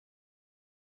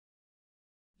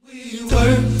We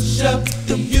worship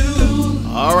you.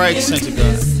 All right, saints of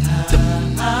God.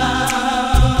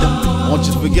 I want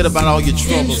you to forget about all your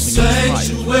troubles and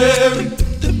your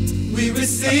trials. We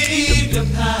receive your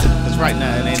power. Because right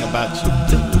now it ain't about you.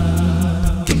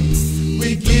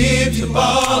 We give you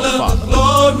all of the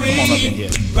glory. Come on up in here.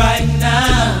 Right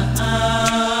now.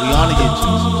 We honor you,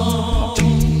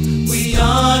 Jesus. We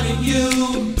honor you.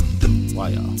 Why,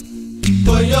 y'all?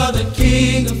 For you're the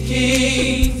King of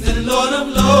Kings and Lord of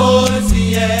Lords,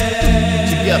 yeah.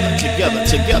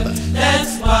 Together.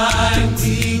 That's why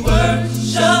we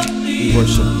worship you. We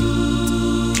worship you.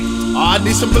 Oh, I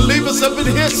need some believers up in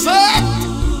here, son.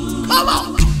 Come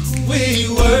on. We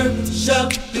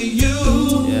worship you.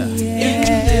 Yeah. In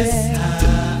this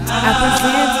house.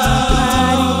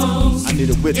 I need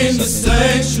a witness in the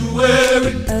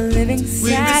sanctuary. A living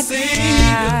We receive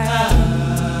your power.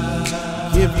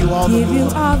 Give you all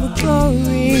the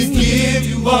glory. We give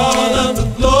you all of the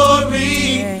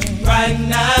glory right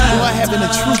now. Do I have any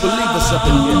true believers up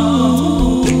in here?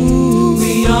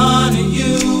 We honor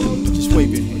you. Just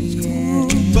wave your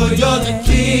hands. For you're the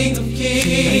King of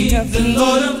Kings and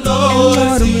Lord of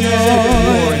Lords.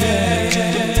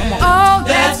 Oh,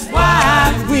 that's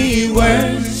why we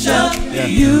worship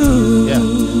you. Yeah.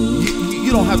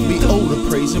 You don't have to be old to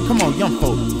praise him. Come on, young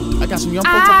folk. I got some young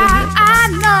folks up in here. I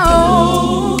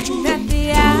know that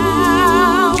the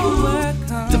hour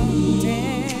comes.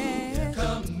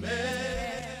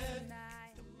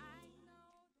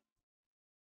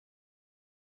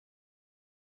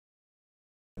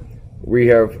 We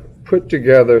have put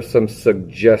together some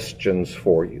suggestions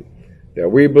for you that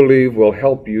we believe will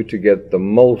help you to get the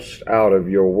most out of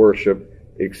your worship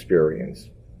experience.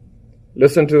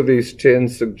 Listen to these 10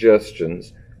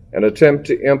 suggestions and attempt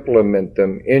to implement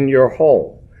them in your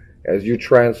home as you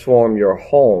transform your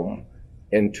home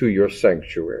into your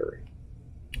sanctuary.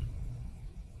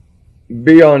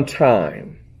 Be on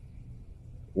time.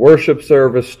 Worship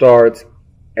service starts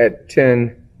at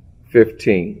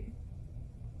 10:15.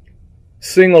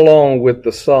 Sing along with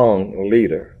the song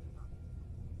leader.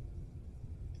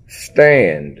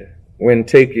 Stand when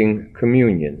taking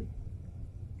communion.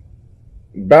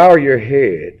 Bow your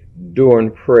head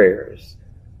during prayers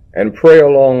and pray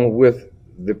along with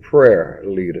the prayer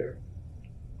leader.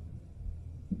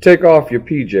 Take off your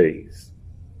PJs.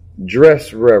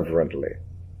 Dress reverently.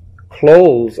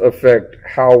 Clothes affect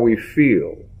how we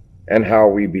feel and how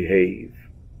we behave.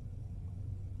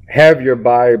 Have your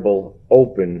Bible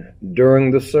open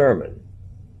during the sermon.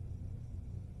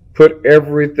 Put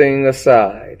everything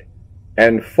aside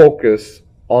and focus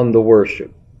on the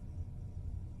worship.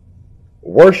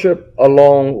 Worship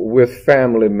along with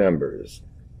family members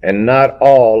and not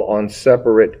all on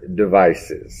separate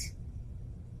devices.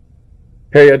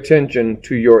 Pay attention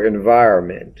to your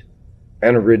environment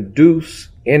and reduce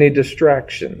any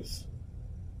distractions.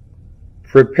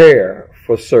 Prepare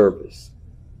for service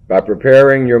by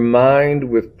preparing your mind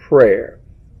with prayer,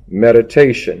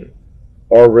 meditation,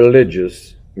 or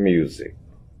religious music.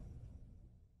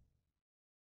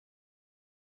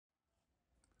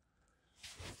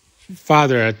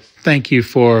 Father, I thank you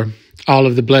for all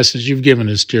of the blessings you've given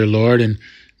us, dear Lord, and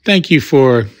thank you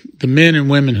for the men and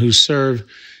women who serve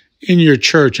in your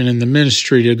church and in the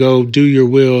ministry to go do your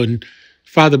will. And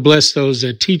Father, bless those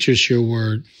that teach us your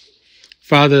word.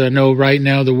 Father, I know right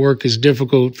now the work is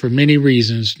difficult for many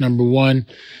reasons. Number one,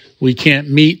 we can't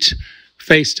meet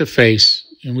face to face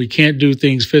and we can't do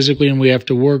things physically, and we have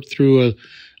to work through a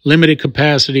limited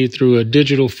capacity through a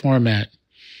digital format.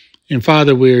 And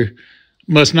Father, we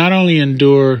must not only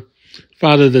endure,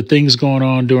 Father, the things going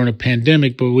on during a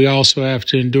pandemic, but we also have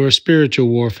to endure spiritual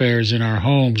warfares in our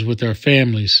homes with our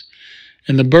families.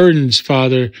 And the burdens,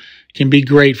 Father, can be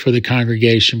great for the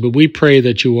congregation, but we pray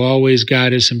that you will always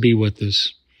guide us and be with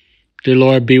us. Dear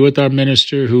Lord, be with our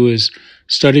minister who has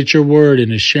studied your word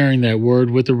and is sharing that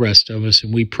word with the rest of us.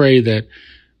 And we pray that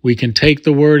we can take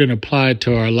the word and apply it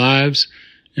to our lives.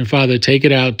 And Father, take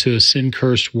it out to a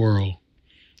sin-cursed world.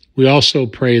 We also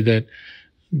pray that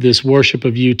this worship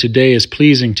of you today is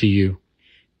pleasing to you.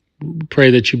 We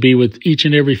pray that you be with each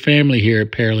and every family here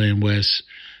at Pearland West.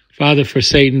 Father, for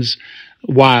Satan's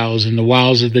wiles and the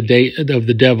wiles of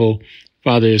the devil,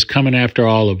 Father, is coming after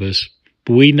all of us.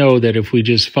 But we know that if we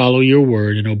just follow your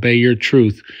word and obey your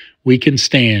truth, we can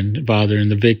stand, Father, and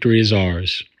the victory is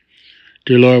ours.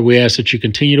 Dear Lord, we ask that you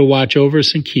continue to watch over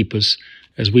us and keep us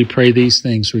as we pray these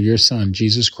things through your Son,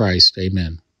 Jesus Christ.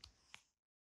 Amen.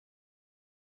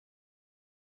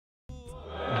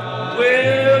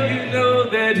 Well, you know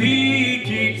that he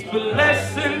keeps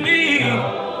blessing me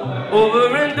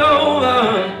over and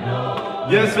over.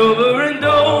 Yes, over and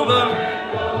over.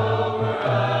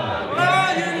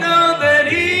 Oh, you know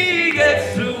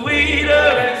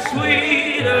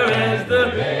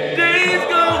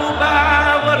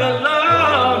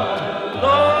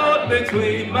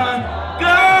between my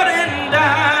God and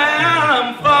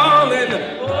I'm falling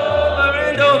over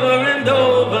and over and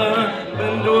over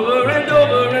and over and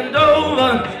over and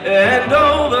over and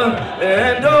over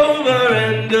and over,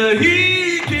 and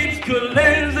he keeps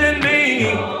cleansing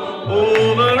me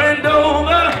over and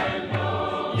over,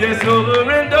 yes,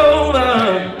 over and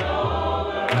over.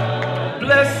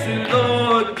 Blessed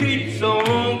Lord keeps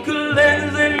on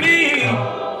cleansing me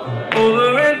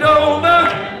over and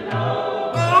over,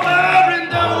 over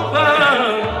and over.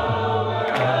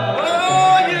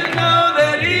 Oh, you know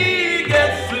that he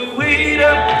gets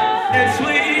sweeter and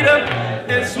sweeter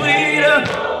and sweeter.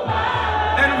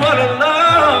 And what a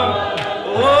love,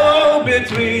 oh,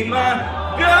 between my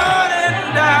God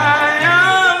and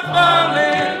I'm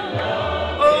falling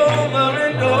over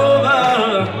and over,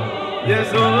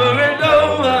 yes, over and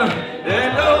over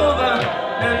and over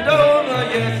and over,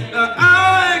 yes,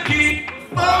 I keep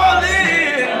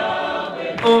falling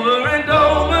over and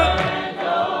over,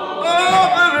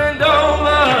 over and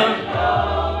over.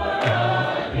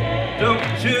 Don't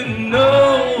you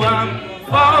know I'm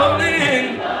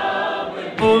falling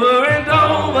over and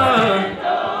over,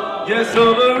 yes,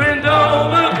 over and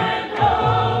over.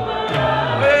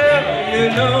 Well, you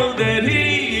know that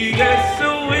he gets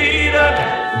sweeter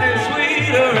and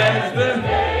sweeter as the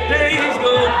days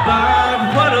go by.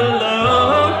 What a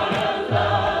love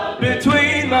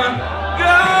between my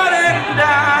God and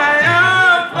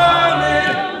I'm falling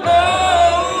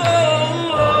over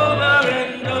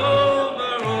and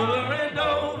over, over and over and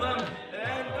over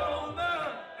and over.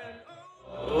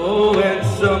 Oh, and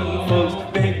some folks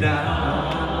may die,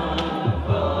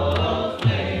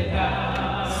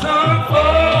 some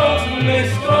folks may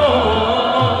scorn,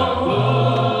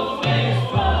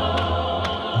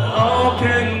 all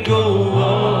can go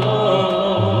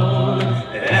on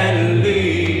and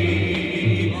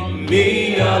leave me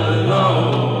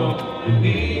alone.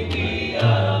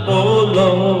 Oh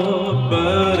Lord,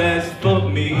 but as for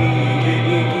me,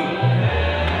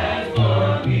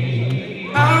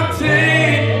 I'll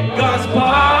take God's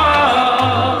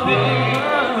part.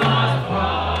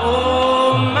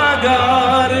 Oh, my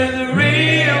God is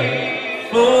real,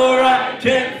 for I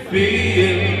can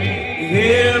feel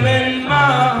him in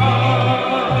my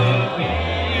heart.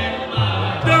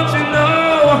 Don't you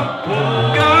know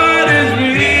God is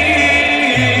real?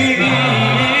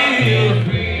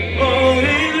 Oh,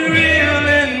 he's real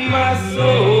in my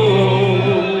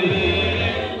soul.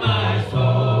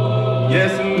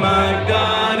 Yes, my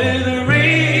God is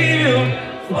real,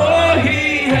 for he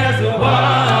has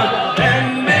washed and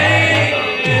made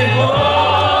me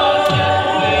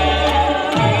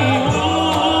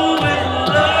whole with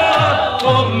love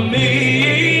for me.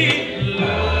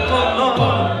 Oh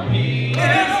Lord,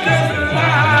 it's just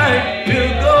like you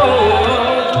go.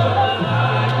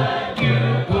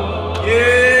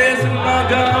 Yes, my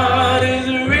God is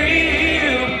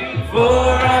real, for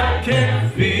I can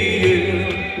feel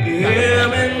him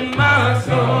in my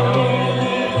soul.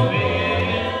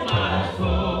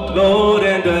 Lord,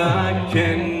 and I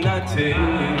cannot tell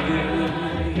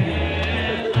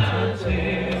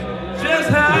just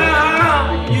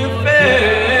how you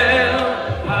felt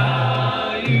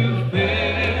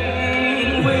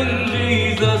when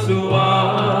Jesus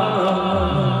washed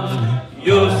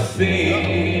your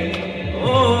sin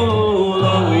all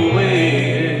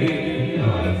away.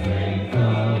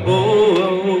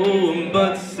 Oh,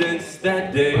 but since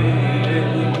that day,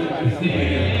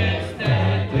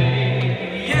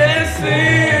 yes,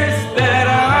 since that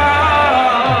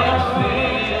hour,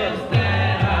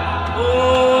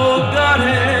 oh, God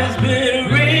has been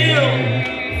real,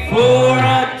 for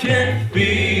I can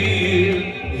feel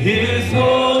his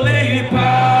holy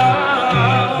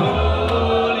power.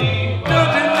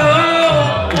 Don't you know,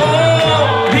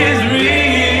 oh, he's real.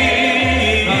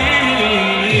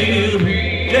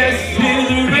 Yes, he's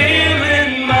real in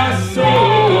my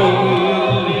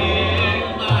soul.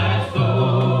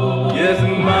 Yes,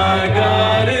 my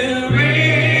God is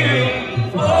real,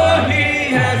 for he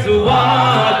has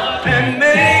washed and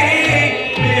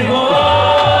made me whole.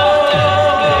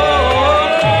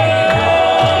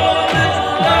 His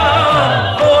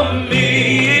love for me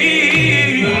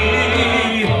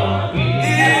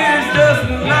is just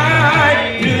like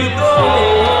you go.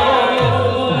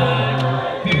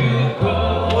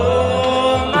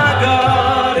 Oh, my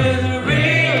God is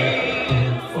real,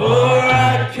 for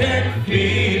I can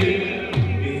feel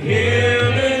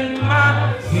him in my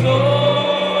soul.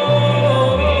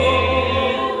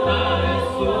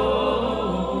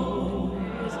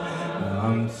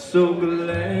 I'm so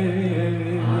glad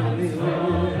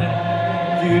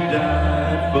you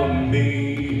died for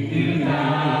me.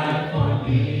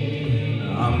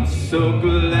 I'm so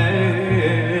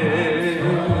glad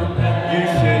you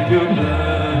shed your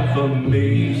blood for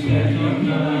me.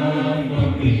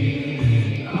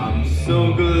 I'm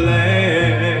so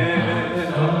glad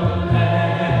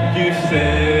you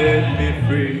set me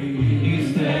free.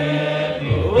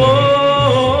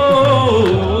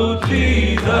 Oh,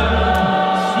 Jesus,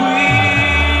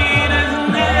 sweet is the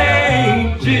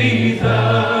name,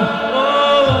 Jesus.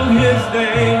 Oh, his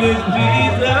name is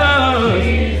Jesus.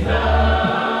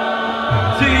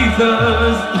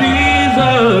 Jesus,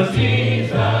 Jesus,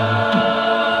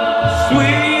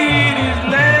 sweet is his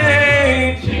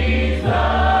name.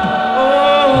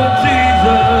 Oh,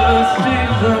 Jesus,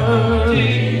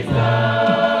 Jesus.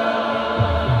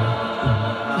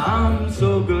 I'm so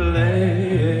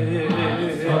glad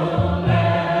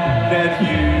that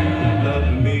you love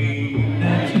me.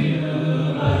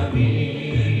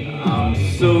 I'm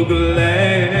so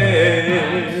glad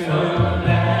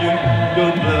you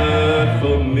your blood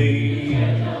for me.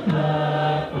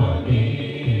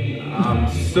 I'm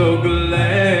so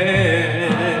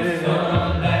glad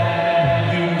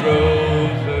you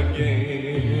rose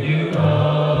again.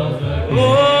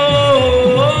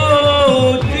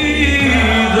 Oh,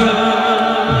 Jesus,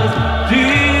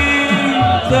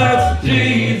 Jesus,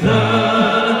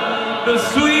 Jesus, the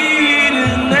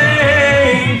sweetest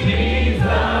name.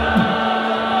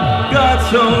 God's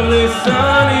only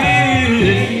Son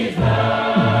is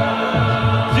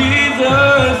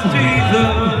Jesus,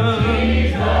 Jesus,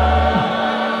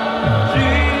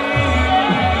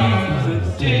 Jesus,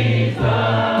 Jesus.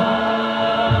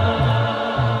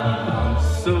 I'm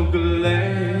so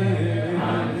glad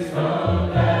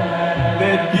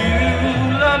that you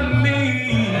love me.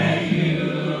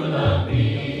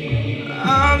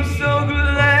 I'm so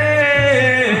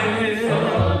glad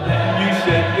you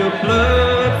shed your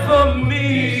blood for me.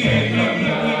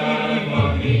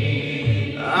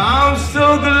 I'm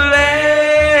so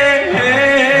glad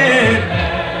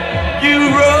you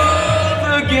rose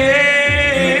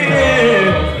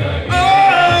again.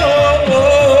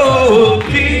 Oh,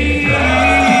 Jesus,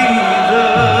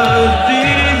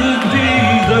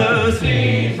 Jesus,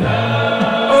 Jesus.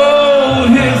 Oh,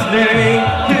 his name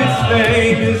is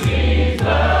Jesus,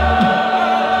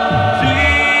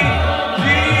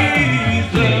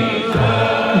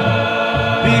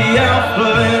 the Alpha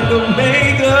and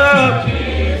Omega.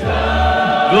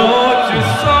 Lord, you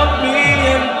sought me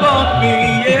and bought me,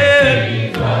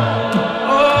 yeah.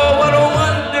 Oh, what a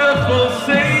wonderful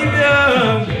Savior,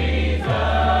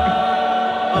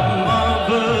 a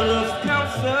marvelous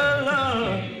counselor.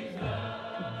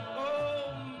 Oh,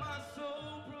 my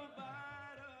soul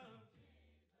provider.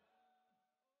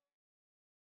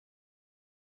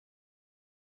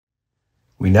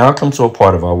 We now come to a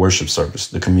part of our worship service,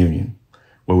 the communion,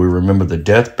 where we remember the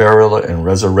death, burial, and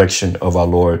resurrection of our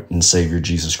Lord and Savior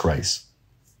Jesus Christ.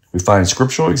 We find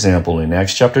scriptural example in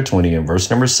Acts chapter 20 and verse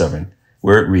number 7,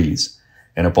 where it reads,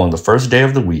 "And upon the first day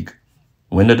of the week,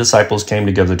 when the disciples came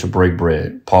together to break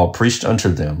bread, Paul preached unto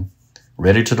them,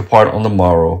 ready to depart on the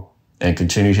morrow, and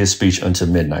continued his speech unto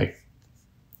midnight."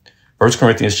 1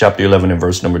 Corinthians chapter 11 and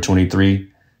verse number 23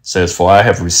 says, "For I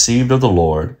have received of the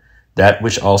Lord that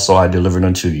which also I delivered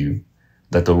unto you,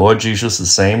 that the Lord Jesus, the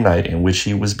same night in which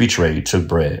he was betrayed, took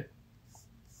bread.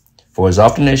 For as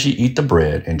often as ye eat the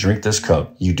bread and drink this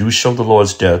cup, you do show the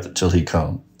Lord's death till he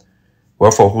come.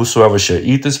 Wherefore whosoever shall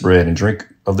eat this bread and drink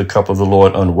of the cup of the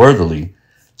Lord unworthily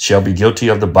shall be guilty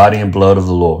of the body and blood of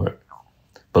the Lord.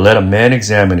 But let a man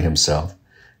examine himself,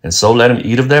 and so let him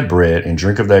eat of that bread and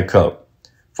drink of that cup.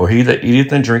 For he that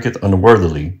eateth and drinketh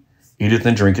unworthily eateth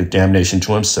and drinketh damnation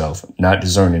to himself, not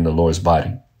discerning the Lord's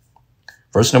body."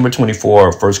 Verse number 24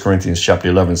 of 1 Corinthians chapter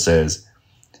 11 says,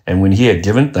 "And when he had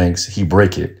given thanks, he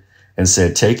brake it, and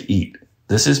said, Take, eat.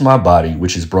 This is my body,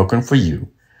 which is broken for you.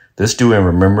 This do in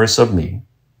remembrance of me."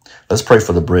 Let's pray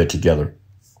for the bread together.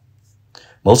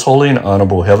 Most holy and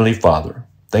honorable Heavenly Father,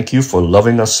 thank you for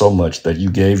loving us so much that you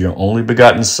gave your only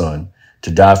begotten Son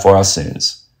to die for our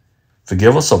sins.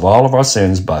 Forgive us of all of our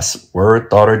sins by word,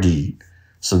 thought, or deed,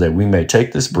 so that we may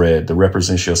take this bread that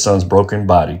represents your Son's broken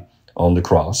body on the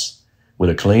cross with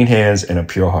a clean hands and a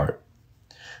pure heart.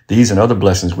 These and other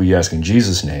blessings we ask in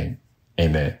Jesus' name.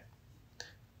 Amen.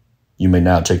 You may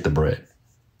now take the bread.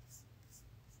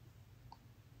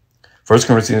 1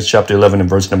 Corinthians chapter 11 and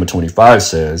verse number 25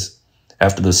 says,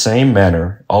 "After the same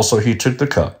manner also he took the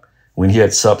cup when he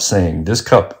had supped, saying, This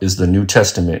cup is the New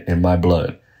Testament in my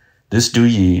blood. This do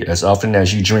ye as often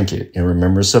as ye drink it in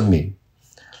remembrance of me."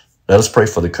 Let us pray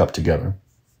for the cup together.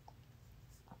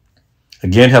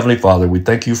 Again, Heavenly Father, we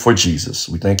thank you for Jesus.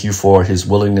 We thank you for his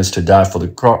willingness to die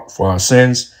for our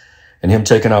sins and him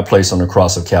taking our place on the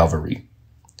cross of Calvary.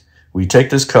 We take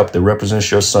this cup that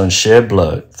represents your Son's shed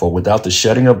blood, for without the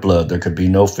shedding of blood, there could be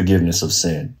no forgiveness of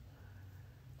sin.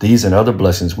 These and other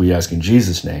blessings we ask in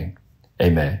Jesus' name.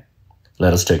 Amen.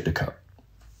 Let us take the cup.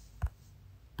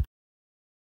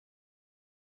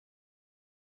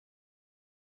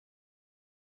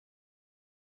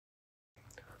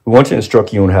 We want to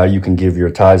instruct you on how you can give your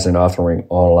tithes and offering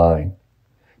online.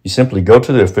 You simply go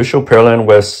to the official Pearland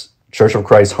West Church of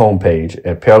Christ homepage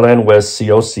at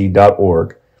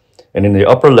pearlandwestcoc.org, and in the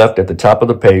upper left at the top of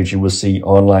the page, you will see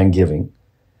online giving.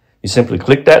 You simply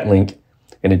click that link,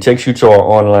 and it takes you to our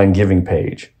online giving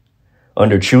page.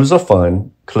 Under Choose a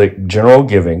Fund, click General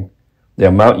Giving, the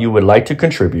amount you would like to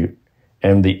contribute,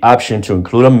 and the option to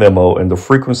include a memo and the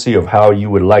frequency of how you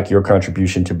would like your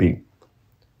contribution to be.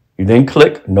 You then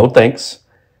click No Thanks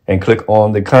and click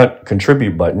on the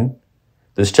Contribute button.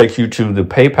 This takes you to the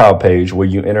PayPal page where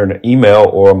you enter an email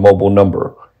or a mobile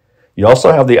number. You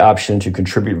also have the option to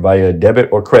contribute via a debit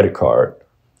or credit card,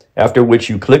 after which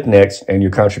you click Next and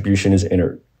your contribution is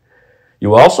entered. You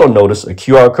will also notice a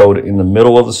QR code in the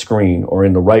middle of the screen or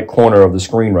in the right corner of the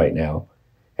screen right now,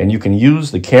 and you can use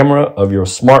the camera of your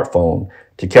smartphone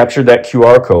to capture that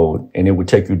QR code, and it would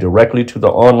take you directly to the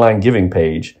online giving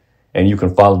page, and you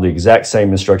can follow the exact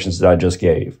same instructions that I just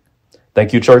gave.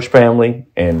 Thank you, church family,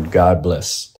 and God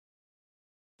bless.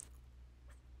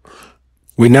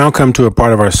 We now come to a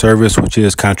part of our service, which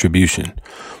is contribution.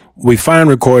 We find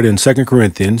recorded in 2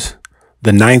 Corinthians,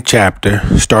 the 9th chapter,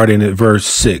 starting at verse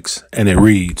 6, and it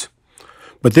reads,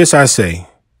 "But this I say,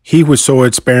 he which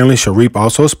soweth sparingly shall reap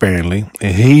also sparingly,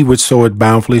 and he which soweth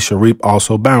bountifully shall reap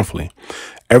also bountifully.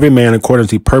 Every man according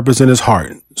to the purpose in his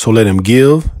heart. So let him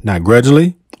give, not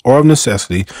grudgingly, or of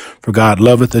necessity, for God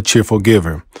loveth a cheerful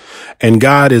giver. And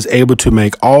God is able to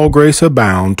make all grace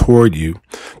abound toward you,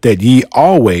 that ye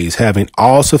always, having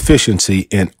all sufficiency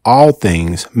in all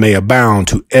things, may abound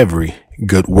to every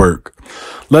good work."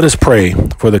 Let us pray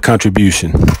for the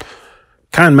contribution.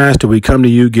 Kind Master, we come to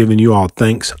you giving you all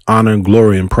thanks, honor,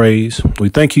 glory, and praise. We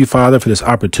thank you, Father, for this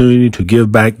opportunity to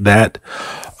give back that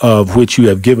of which you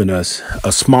have given us,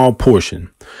 a small portion.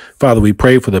 Father, we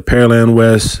pray for the Pearland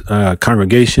West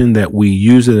congregation that we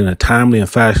use it in a timely and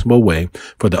fashionable way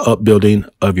for the upbuilding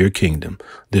of your kingdom.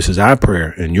 This is our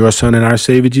prayer in your Son and our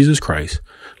Savior, Jesus Christ.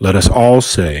 Let us all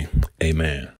say,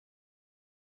 Amen.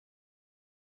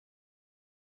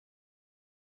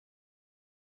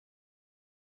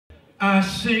 I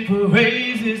sing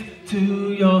praises to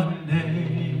your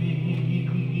name,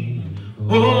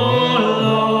 oh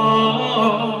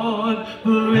Lord,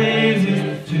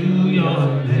 praises to your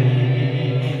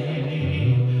name,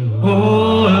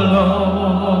 oh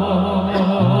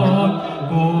Lord,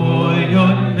 for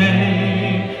your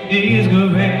name is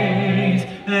great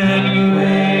and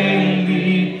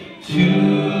greatly to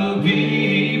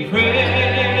be praised.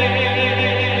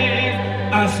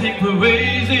 I sing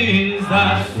praises,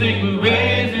 I sing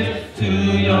praises to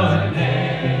your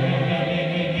name,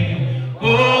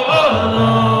 oh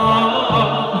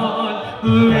Lord,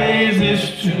 praises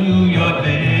to your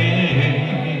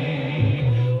name,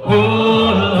 oh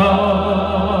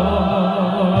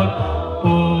Lord,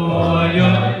 for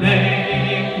your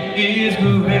name is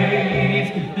great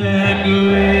and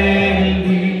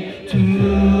greatly to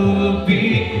be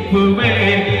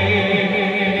praised.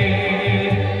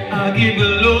 I give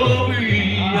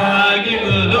glory, I give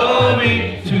glory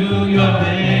to your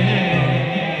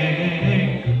name,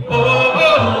 oh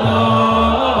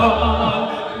Lord,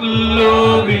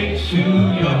 glory to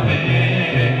your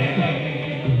name,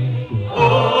 oh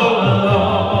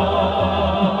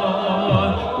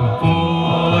Lord,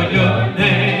 for your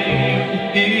name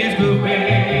is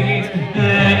great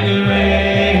and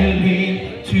greatly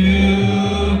to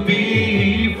be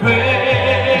praised.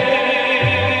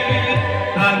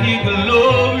 I give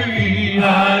glory, I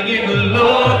give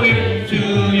glory to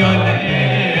your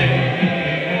name,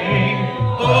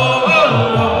 oh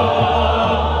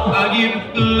Lord, I give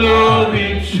glory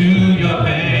to your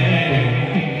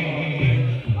name,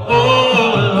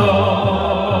 oh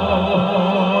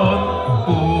Lord,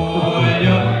 for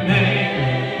your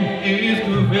name is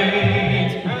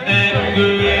great and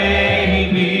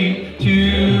greatly to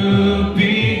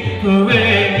be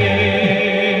praised.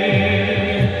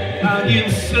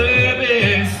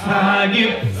 I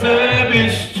give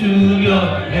service to your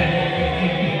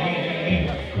name,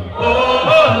 oh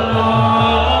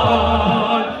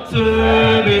Lord,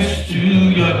 service to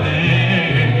your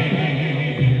name,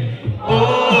 oh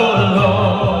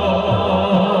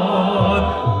Lord,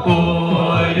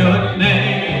 for your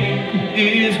name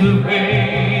is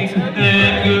great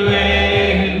and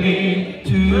greatly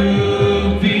to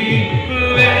be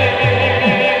praised.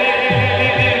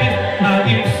 I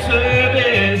give service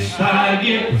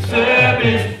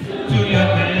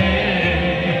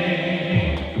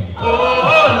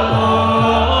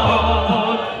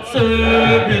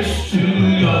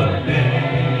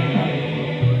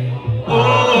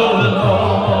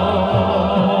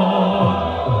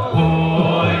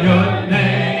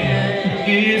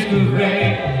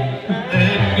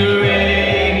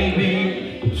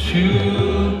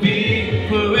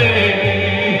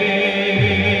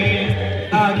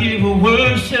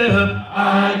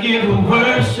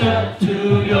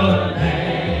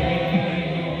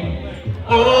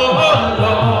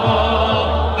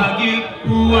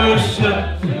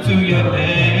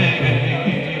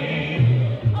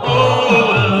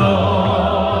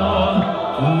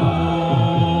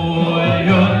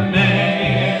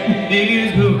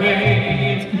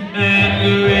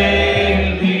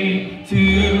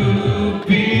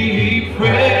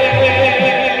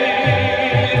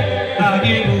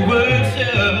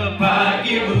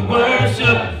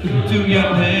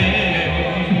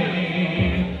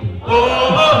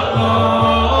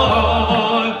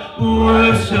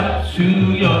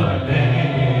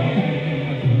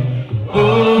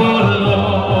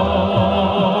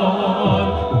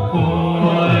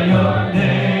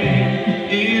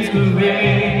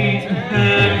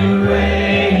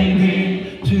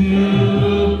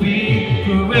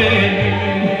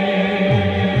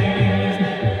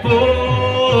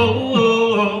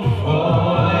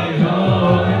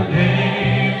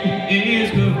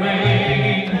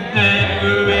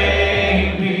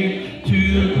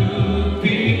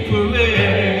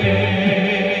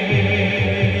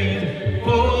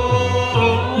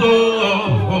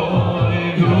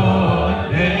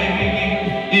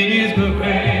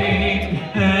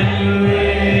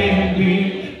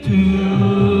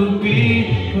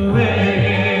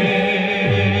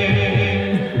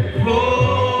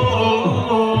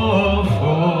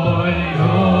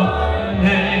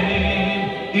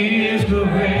is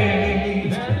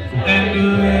great and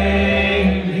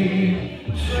greatly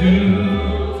to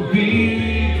be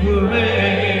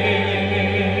praised.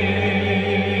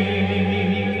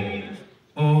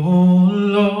 Oh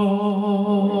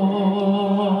Lord,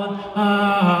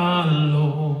 our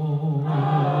Lord,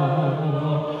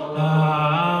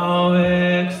 how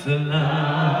excellent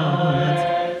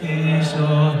is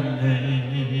your name.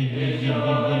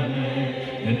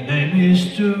 Your name is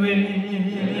to reign.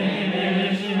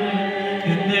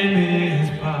 Your name is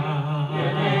power.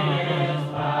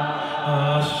 A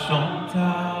strong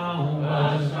tower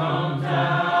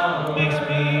makes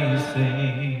me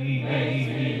sing.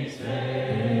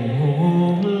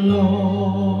 Oh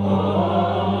Lord,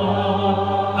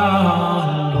 our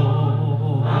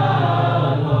Lord,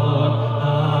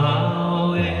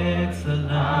 how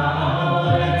excellent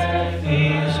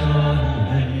is your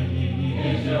name.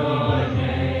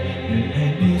 Your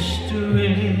name is to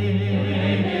reign.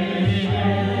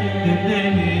 Your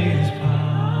name is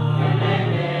power.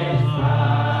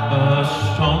 A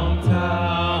strong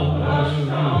tower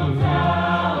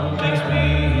makes me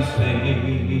sing.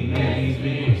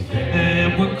 And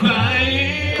we're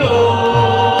crying, oh,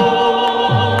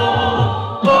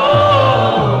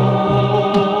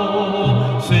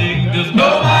 sing, there's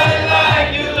nobody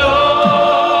like you, Lord.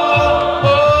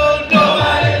 Oh,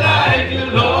 nobody like you,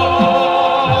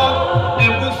 Lord.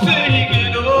 And we're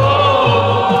singing, oh,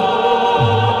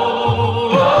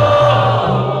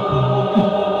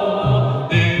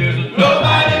 there's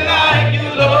nobody like you,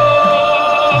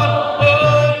 Lord.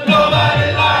 Oh, nobody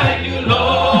like you, Lord.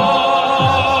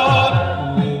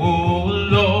 Oh,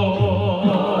 Lord,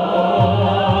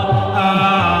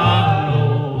 our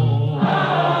Lord,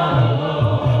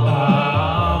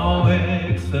 how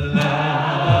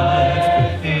excellent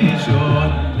is your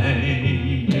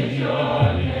name.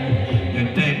 Your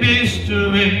name is to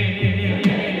reign.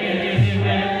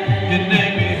 Your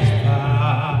name is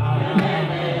power.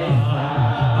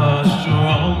 A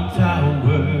strong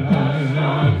tower,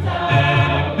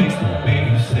 and it makes me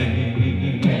sing.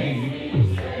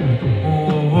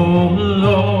 Oh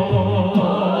Lord,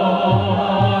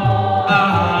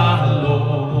 our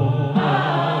Lord,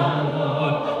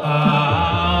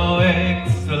 how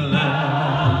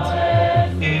excellent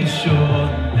is your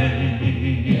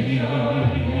name.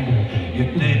 Your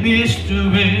name is to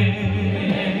reign.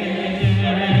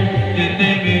 Your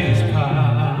name is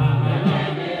power.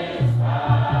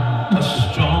 A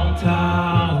strong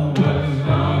tower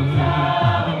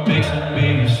makes me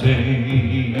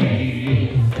sing.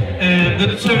 And the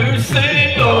church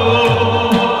say, oh,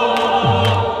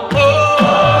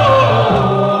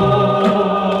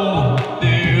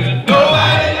 there's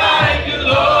nobody like you,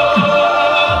 Lord.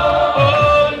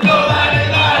 Oh, nobody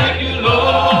like you,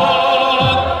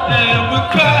 Lord. And we're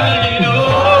crying, oh,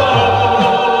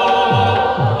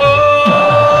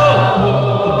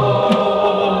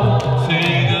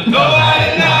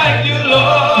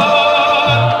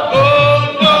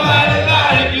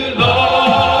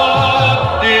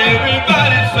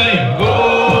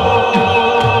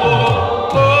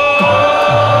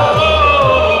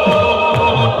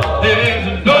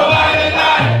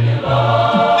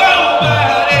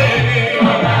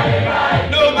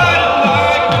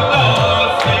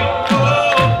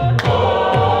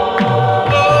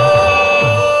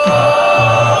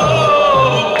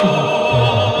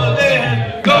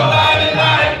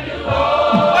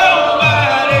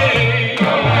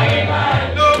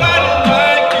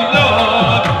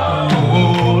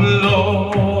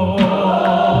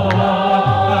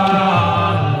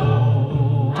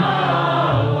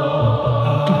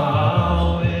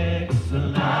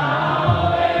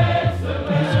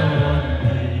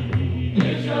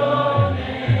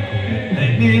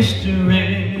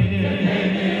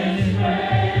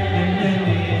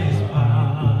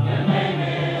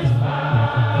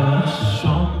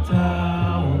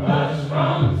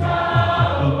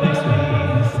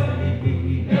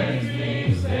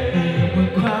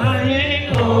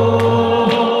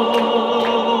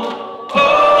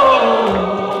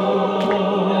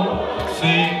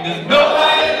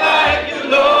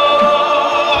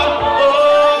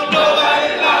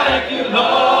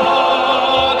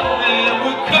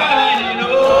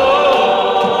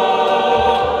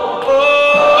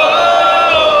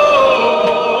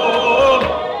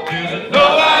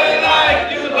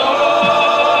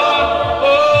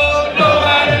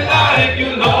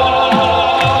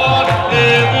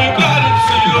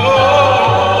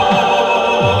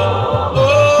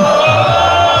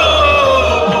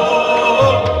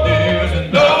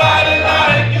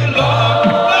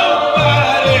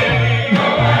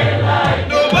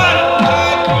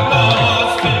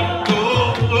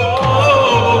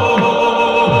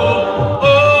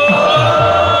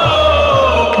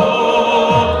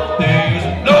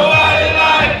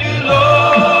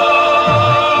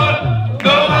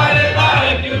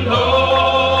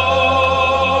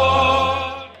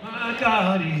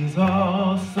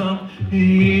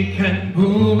 He can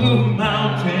move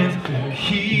mountains,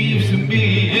 keeps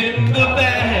me in the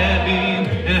valley,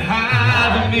 and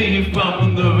hides me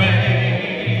from the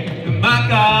rain. My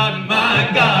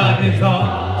God is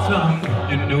awesome.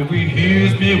 You know He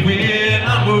hears me when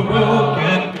I'm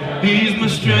broken. He's my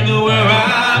strength where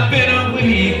I've been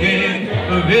weakened.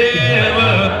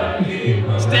 Forever,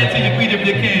 stand to your feet if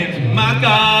you can. My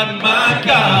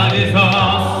God is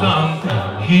awesome.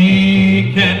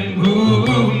 He can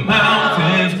move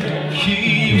mountains,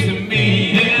 keeps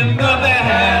me in the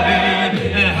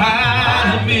valley, and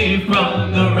hides me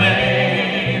from the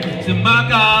rain. So my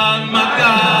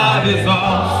God is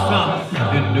awesome.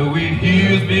 You know He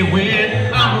hears me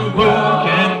when I'm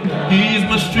broken. He's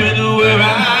my strength where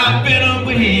I've been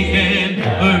weakened.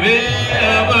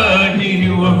 Forever He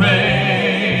will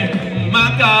reign. My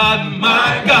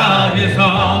God is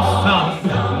awesome.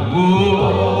 Oh,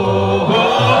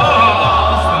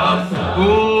 awesome.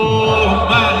 Oh,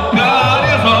 my God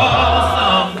is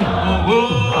awesome. Oh,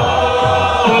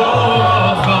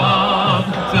 awesome.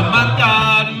 So my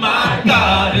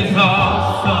God is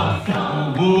awesome.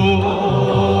 Oh,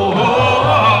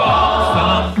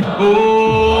 awesome. Oh,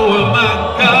 my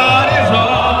God is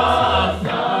awesome.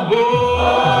 Oh,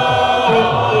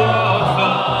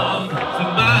 awesome. So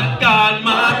my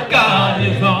God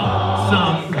is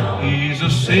awesome. He's a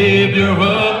Savior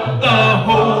of the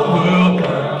whole world,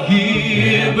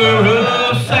 giver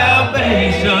of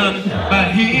salvation. By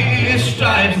His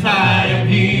stripes I am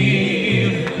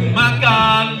healed. My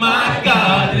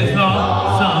God is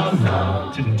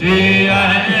awesome. Today I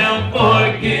am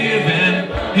forgiven.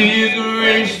 His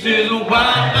grace is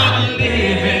why I'm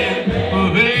living.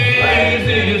 Praise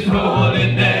His holy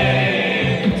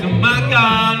name. So my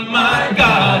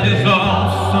God is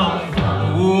awesome.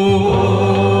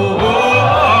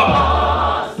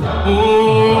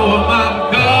 Oh, my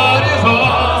God is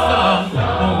awesome.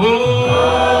 Oh,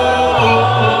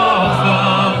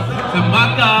 awesome. So my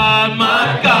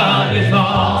God is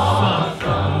awesome.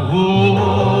 Oh,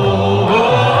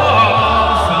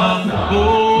 awesome.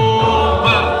 Oh,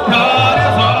 my God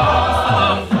is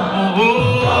awesome. Oh,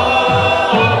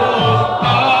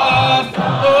 awesome.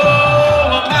 Oh,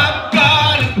 my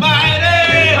God is mighty.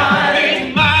 He's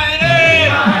mighty.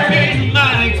 He's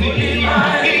mighty.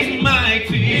 He's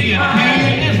mighty. And He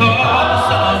is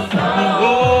awesome.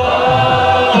 Oh,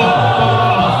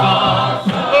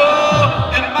 awesome.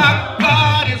 Oh, and my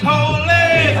God is holy.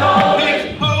 He's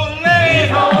holy.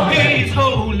 He's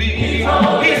holy.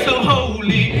 He's so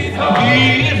holy. He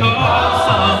is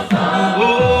awesome.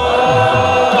 Oh,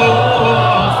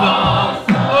 awesome.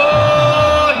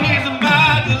 Oh, He's my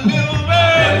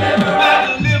deliverer. My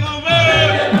deliverer.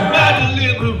 My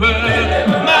deliverer.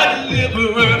 My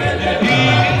deliverer. He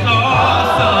is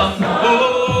awesome.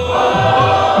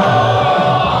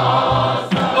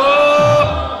 Oh,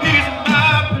 He's my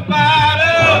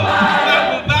provider. My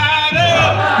provider.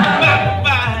 My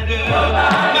provider.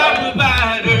 My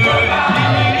provider. He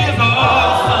is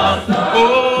awesome. Oh,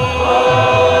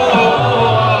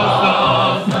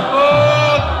 awesome.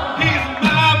 Oh, He's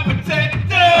my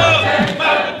protector.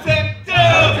 My protector.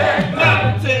 My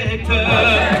protector.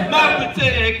 My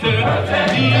protector.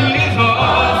 He is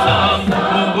awesome.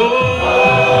 Awesome.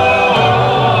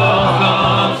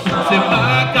 Say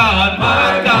my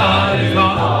God is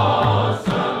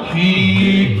awesome. He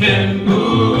can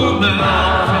move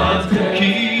mountains,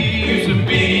 keeps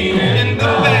me in the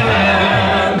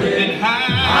valley, and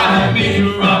hides me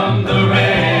from the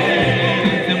rain.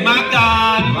 Say my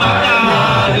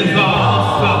God is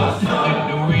awesome. You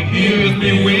know He hears me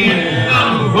when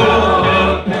I'm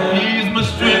broken. He's my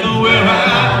strength where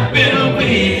I've been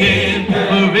weakened.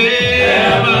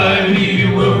 Forever He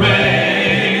will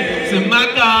reign. Say my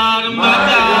God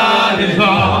is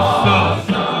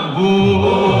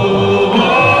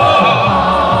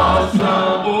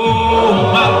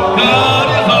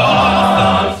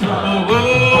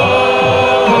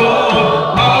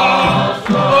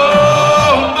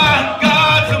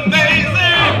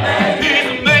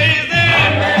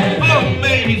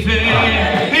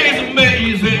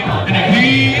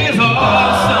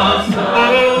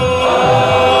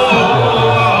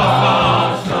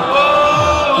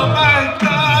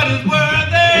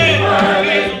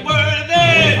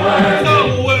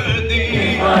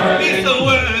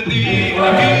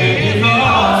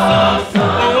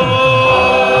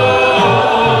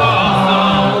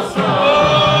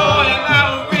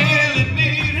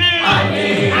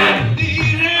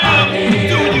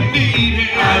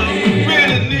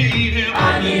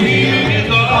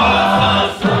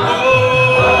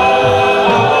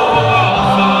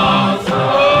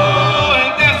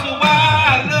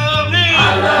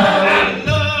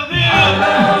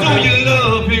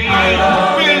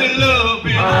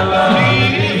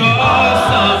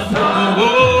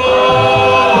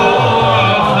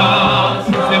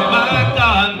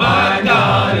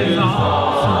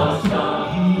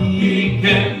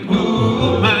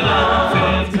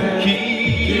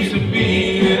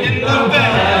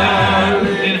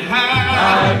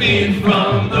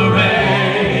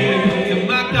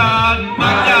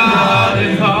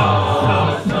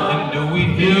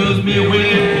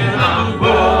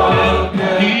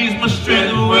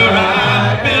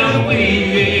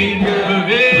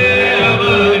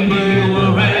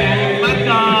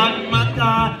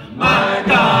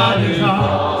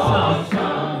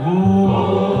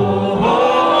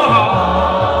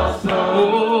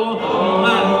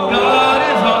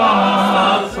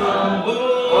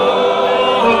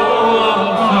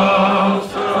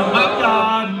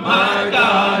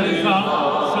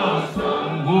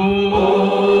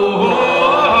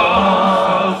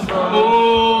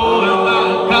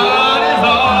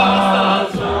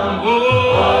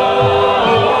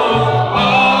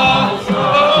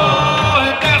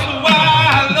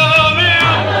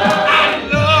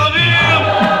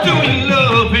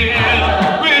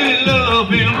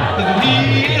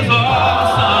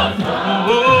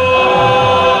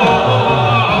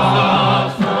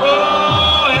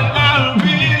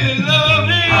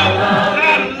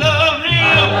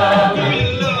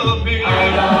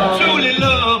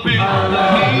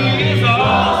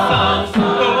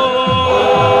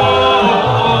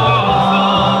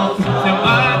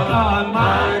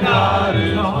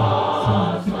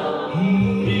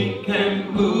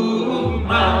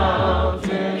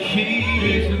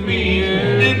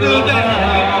the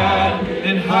light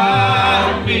and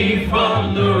hide me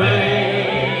from the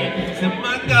rain. Say,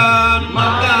 my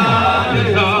God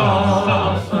is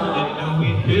awesome. And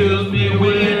He heals me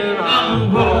when I'm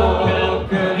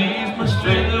broken. He's my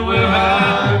strength where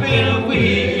I've been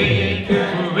weak.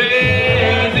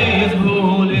 Praise His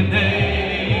holy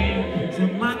name. Say,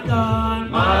 my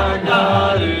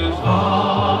God is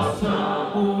awesome.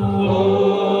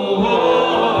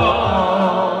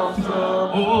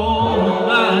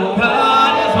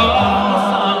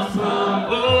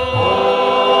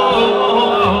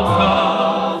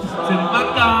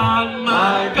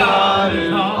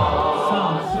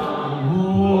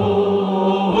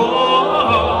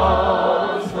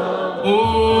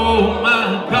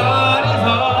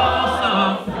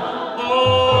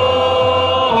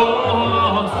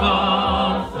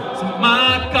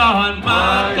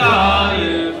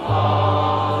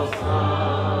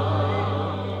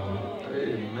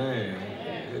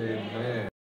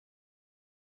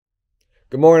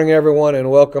 Good morning, everyone, and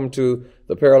welcome to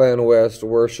the Pearland West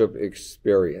Worship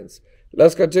Experience.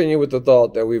 Let's continue with the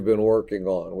thought that we've been working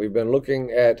on. We've been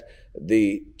looking at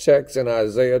the text in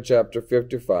Isaiah chapter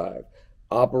 55,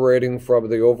 operating from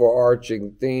the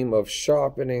overarching theme of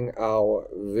sharpening our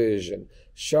vision.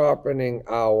 Sharpening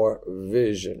our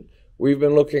vision. We've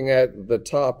been looking at the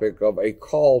topic of a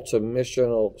call to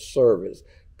missional service.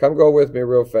 Come go with me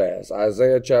real fast.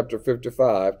 Isaiah chapter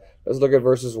 55. Let's look at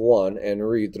verses 1 and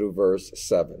read through verse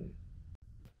 7.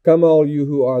 Come all you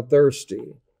who are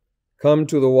thirsty, come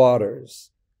to the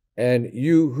waters, and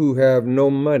you who have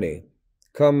no money,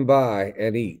 come buy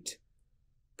and eat.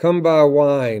 Come buy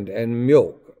wine and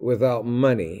milk without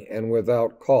money and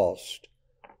without cost.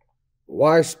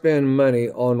 Why spend money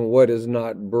on what is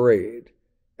not bread,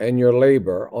 and your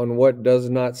labor on what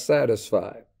does not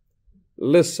satisfy?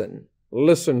 Listen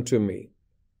to me,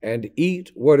 and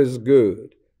eat what is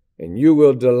good, and you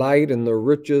will delight in the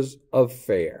riches of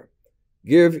fare.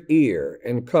 Give ear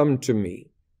and come to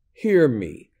me. Hear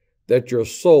me, that your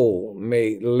soul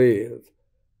may live.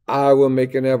 I will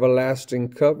make an everlasting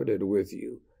covenant with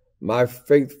you, my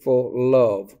faithful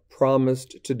love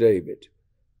promised to David.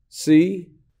 See,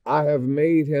 I have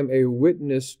made him a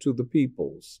witness to the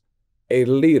peoples, a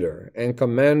leader and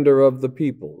commander of the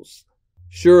peoples.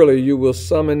 Surely you will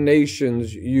summon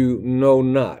nations you know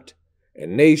not,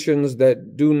 and nations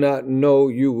that do not know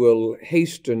you will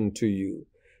hasten to you,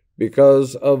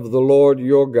 because of the Lord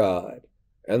your God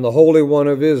and the Holy One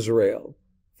of Israel,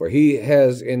 for He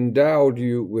has endowed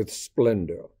you with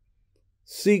splendor.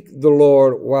 Seek the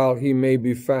Lord while He may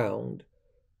be found.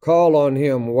 Call on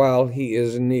Him while He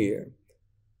is near.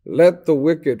 Let the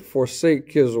wicked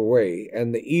forsake his way,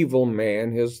 and the evil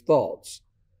man his thoughts.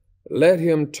 Let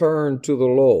him turn to the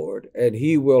Lord, and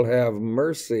He will have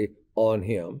mercy on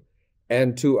him,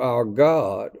 and to our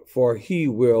God, for He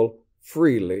will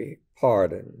freely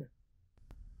pardon.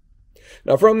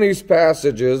 Now, from these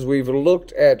passages, we've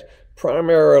looked at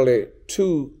primarily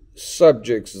two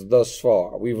subjects thus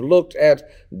far. We've looked at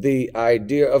the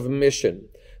idea of mission,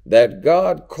 that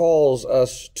God calls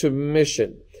us to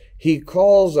mission. He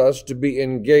calls us to be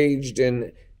engaged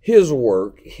in His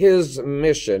work, His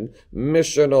mission,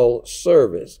 missional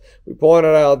service. We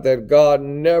pointed out that God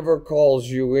never calls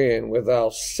you in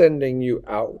without sending you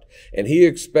out, and He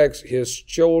expects His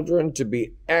children to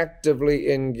be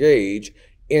actively engaged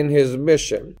in His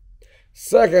mission.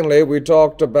 Secondly, we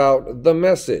talked about the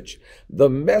message. The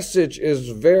message is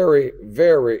very,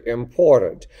 very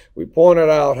important. We pointed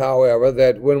out, however,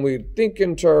 that when we think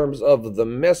in terms of the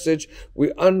message,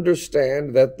 we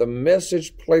understand that the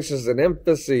message places an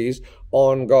emphasis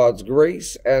on God's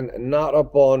grace and not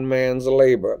upon man's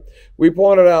labor. We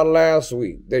pointed out last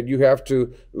week that you have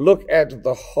to look at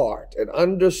the heart and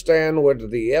understand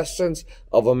what the essence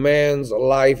of a man's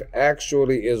life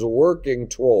actually is working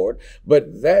toward.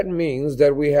 But that means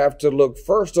that we have to look,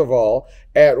 first of all,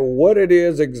 at what it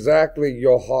is exactly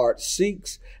your heart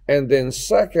seeks. And then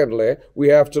secondly, we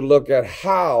have to look at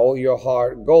how your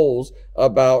heart goes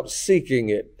about seeking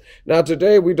it. Now,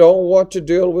 today we don't want to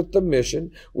deal with the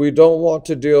mission. We don't want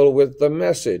to deal with the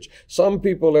message. Some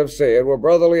people have said, well,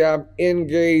 Brother Lee, I'm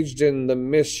engaged in the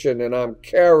mission and I'm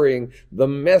carrying the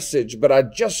message, but I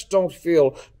just don't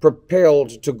feel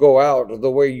propelled to go out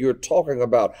the way you're talking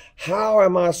about. How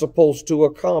am I supposed to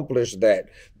accomplish that?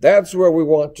 That's where we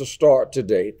want to start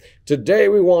today. Today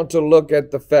we want to look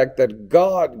at the fact that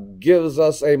God gives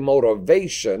us a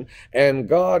motivation and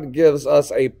God gives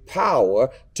us a power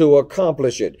to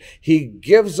accomplish it. He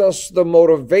gives us the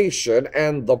motivation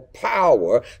and the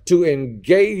power to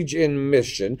engage in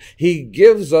mission. He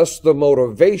gives us the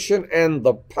motivation and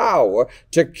the power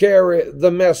to carry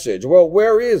the message. Well,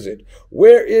 where is it?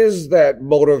 Where is that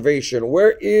motivation?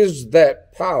 Where is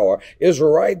that power? Is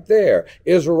right there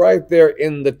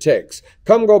in the text.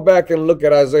 Come go back and look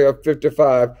at Isaiah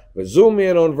 55, but zoom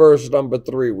in on verse number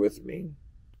 3 with me.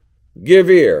 Give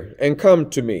ear and come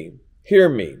to me, hear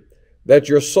me, that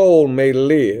your soul may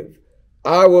live.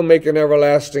 I will make an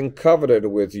everlasting covenant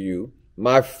with you,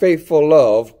 my faithful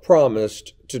love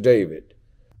promised to David.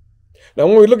 Now,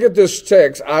 when we look at this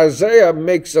text, Isaiah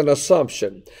makes an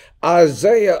assumption.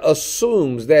 Isaiah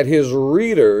assumes that his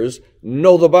readers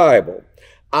know the Bible.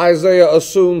 Isaiah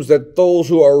assumes that those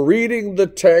who are reading the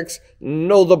text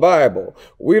know the Bible.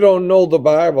 We don't know the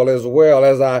Bible as well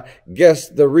as I guess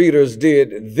the readers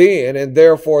did then, and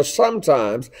therefore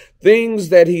sometimes things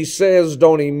that he says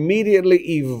don't immediately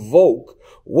evoke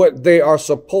what they are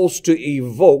supposed to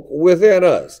evoke within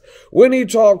us. When he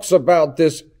talks about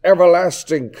this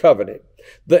everlasting covenant,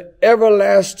 the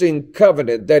everlasting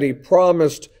covenant that he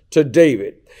promised to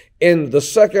David, in the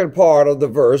second part of the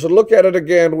verse, look at it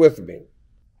again with me.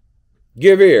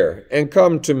 Give ear and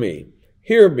come to me,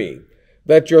 hear me,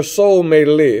 that your soul may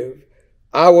live.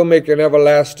 I will make an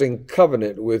everlasting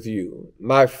covenant with you,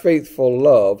 my faithful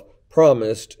love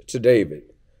promised to David.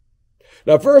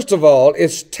 Now, first of all,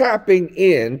 it's tapping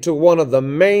into one of the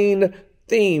main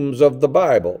themes of the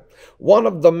Bible. One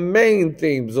of the main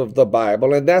themes of the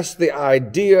Bible, and that's the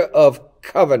idea of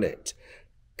covenant.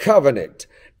 Covenant.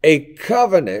 A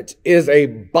covenant is a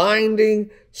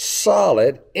binding,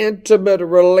 solid, intimate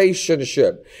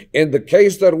relationship. In the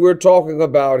case that we're talking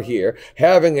about here,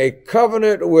 having a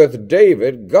covenant with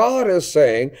David, God is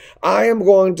saying, I am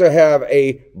going to have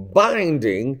a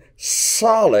binding,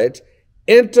 solid,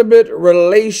 intimate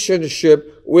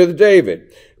relationship with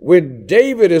David. When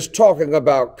David is talking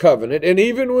about covenant, and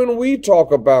even when we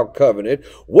talk about covenant,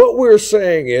 what we're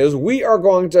saying is we are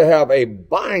going to have a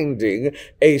binding,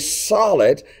 a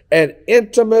solid, and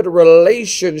intimate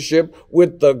relationship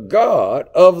with the God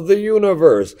of the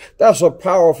universe. That's a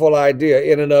powerful idea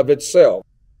in and of itself.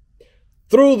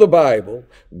 Through the Bible,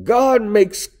 God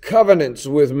makes covenants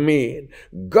with men.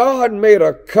 God made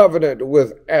a covenant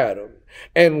with Adam,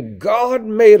 and God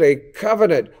made a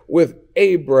covenant with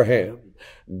Abraham.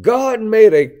 God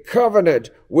made a covenant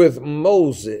with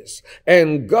Moses,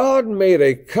 and God made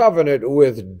a covenant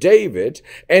with David,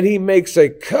 and he makes a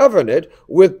covenant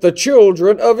with the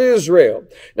children of Israel.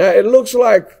 Now, it looks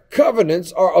like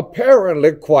covenants are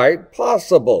apparently quite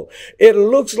possible. It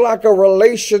looks like a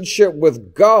relationship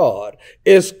with God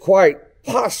is quite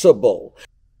possible.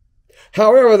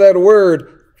 However, that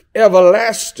word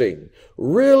everlasting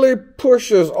really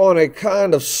pushes on a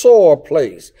kind of sore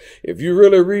place. If you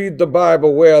really read the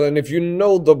Bible well, and if you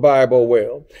know the Bible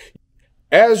well,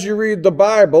 as you read the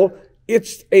Bible,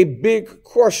 it's a big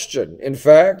question. In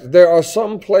fact, there are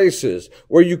some places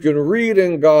where you can read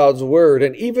in God's word,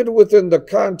 and even within the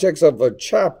context of a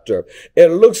chapter, it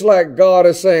looks like God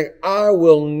is saying, I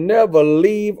will never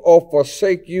leave or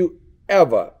forsake you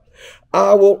ever.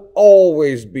 I will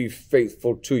always be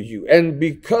faithful to you. And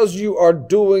because you are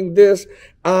doing this,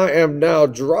 I am now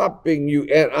dropping you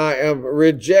and I am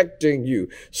rejecting you.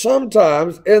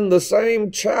 Sometimes in the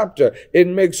same chapter, it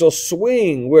makes a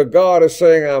swing where God is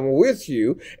saying, I'm with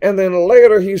you. And then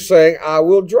later he's saying, I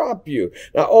will drop you.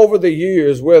 Now, over the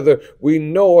years, whether we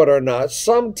know it or not,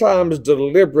 sometimes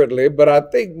deliberately, but I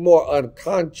think more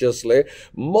unconsciously,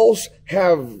 most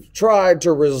have tried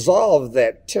to resolve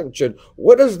that tension.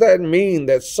 What does that mean?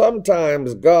 That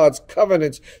sometimes God's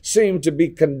covenants seem to be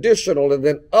conditional, and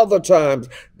then other times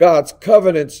God's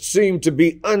covenants seem to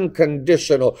be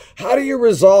unconditional. How do you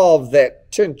resolve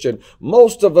that tension?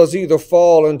 Most of us either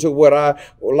fall into what I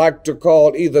like to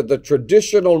call either the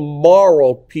traditional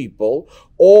moral people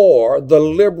or the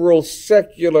liberal,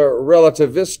 secular,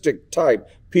 relativistic type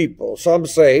people. Some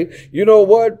say, you know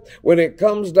what? When it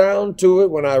comes down to it,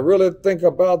 when I really think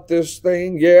about this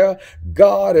thing, yeah,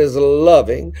 God is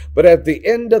loving, but at the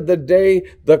end of the day,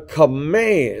 the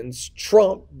commands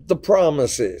trump the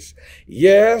promises.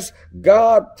 Yes,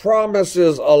 God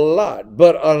promises a lot,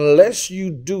 but unless you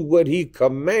do what he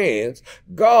commands,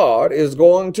 God is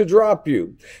going to drop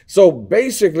you. So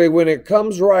basically, when it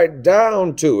comes right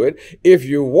down to it, if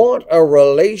you want a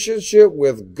relationship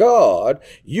with God,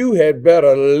 you had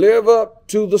better live up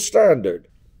to the standard.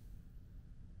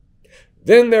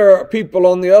 Then there are people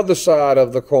on the other side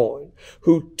of the coin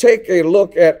who take a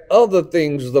look at other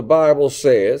things the Bible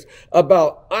says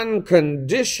about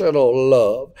unconditional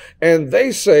love, and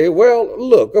they say, well,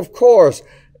 look, of course,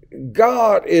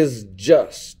 God is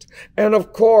just. And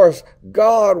of course,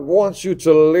 God wants you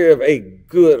to live a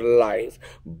good life.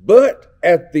 But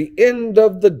at the end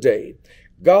of the day,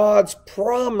 God's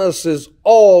promises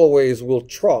always will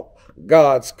trump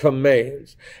God's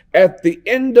commands. At the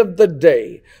end of the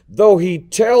day, though he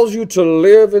tells you to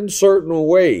live in certain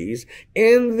ways,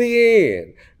 in the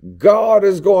end, God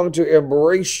is going to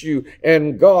embrace you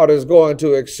and God is going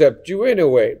to accept you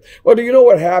anyway. Well, do you know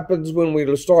what happens when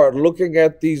we start looking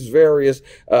at these various,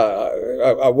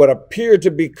 what appear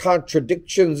to be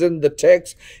contradictions in the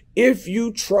text? If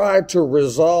you try to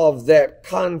resolve that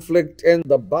conflict in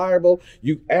the Bible,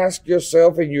 you ask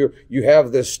yourself and you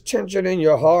have this tension in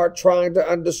your heart trying to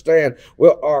understand,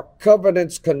 well, are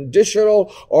covenants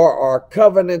conditional or are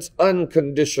covenants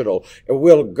unconditional? And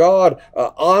will God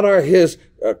honor his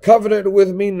covenant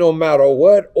with me no matter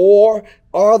what? Or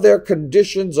are there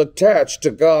conditions attached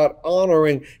to God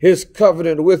honoring his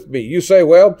covenant with me? You say,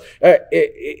 well,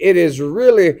 it is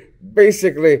really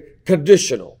basically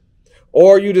conditional.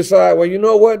 Or you decide, well, you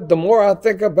know what? The more I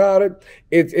think about it,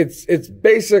 it's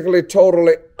basically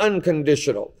totally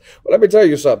unconditional. Well, let me tell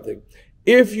you something.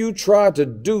 If you try to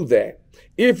do that,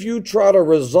 if you try to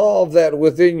resolve that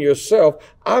within yourself,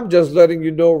 I'm just letting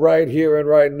you know right here and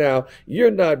right now, you're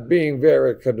not being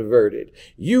very converted.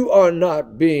 You are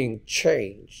not being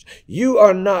changed. You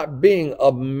are not being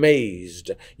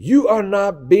amazed. You are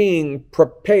not being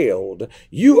propelled.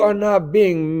 You are not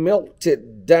being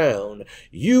melted down.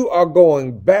 You are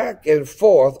going back and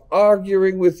forth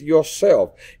arguing with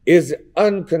yourself. Is it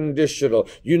unconditional?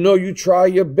 You know, you try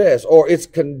your best, or it's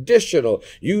conditional.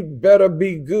 You better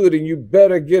be good and you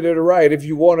better get it right. If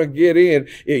you want to get in,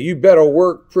 you better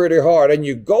work pretty hard. And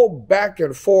you go back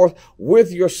and forth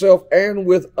with yourself and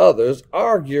with others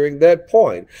arguing that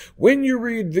point. When you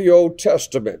read the Old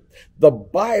Testament, the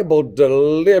Bible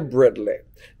deliberately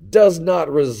does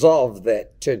not resolve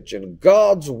that tension.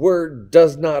 God's word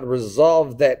does not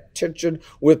resolve that tension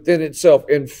within itself.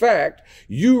 In fact,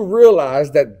 you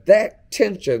realize that that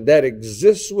tension that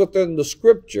exists within the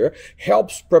scripture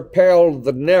helps propel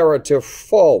the narrative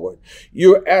forward.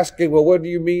 You're asking, well, what do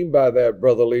you mean by that,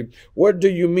 Brother Lee? What do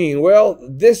you mean? Well,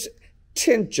 this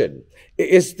tension,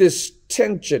 it's this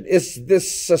tension, it's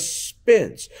this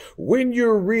suspense. When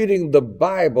you're reading the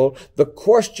Bible, the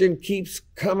question keeps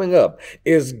coming up.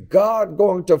 Is God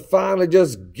going to finally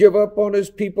just give up on his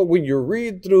people? When you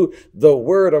read through the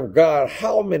word of God,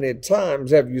 how many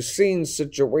times have you seen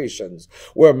situations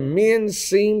where men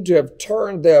seem to have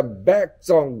turned their backs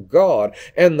on God?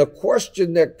 And the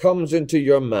question that comes into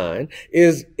your mind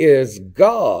is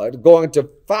God going to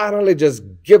finally just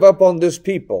give up on this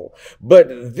people?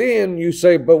 But then you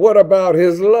say, but what about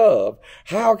his love?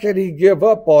 How can he give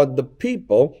up on the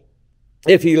people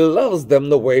if he loves them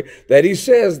the way that he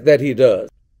says that he does?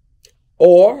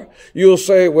 Or you'll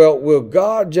say, well, will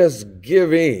God just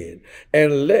give in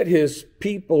and let his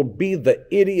people be the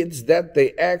idiots that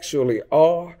they actually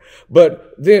are?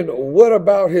 But then what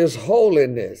about his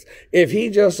holiness? If he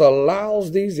just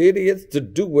allows these idiots to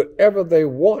do whatever they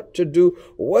want to do,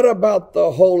 what about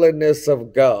the holiness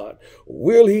of God?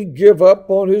 Will he give up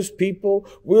on his people?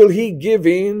 Will he give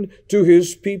in to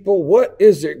his people? What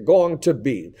is it going to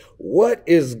be? What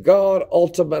is God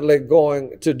ultimately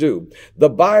going to do? The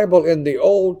Bible in the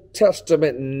Old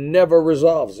Testament never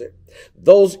resolves it.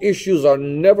 Those issues are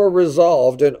never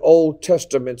resolved in Old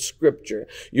Testament scripture.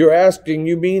 You're asking,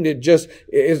 you mean it just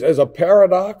is a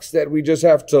paradox that we just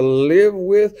have to live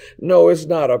with? No, it's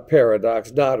not a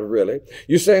paradox, not really.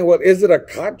 You're saying, well, is it a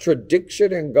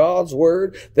contradiction in God's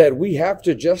word that we have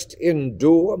to just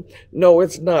endure? No,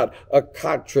 it's not a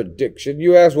contradiction.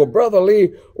 You ask, well, Brother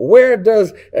Lee, where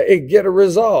does it get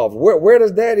resolved? Where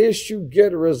does that issue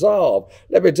get resolved?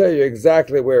 Let me tell you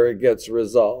exactly where it gets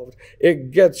resolved.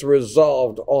 It gets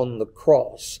resolved on the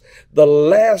cross. The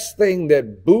last thing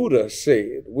that Buddha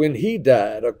said when he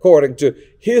died, according to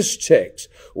his text,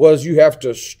 was you have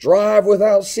to strive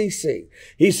without ceasing.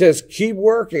 He says, keep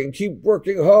working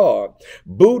hard.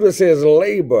 Buddha says,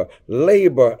 labor,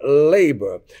 labor,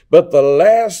 labor. But the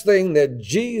last thing that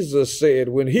Jesus said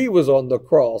when he was on the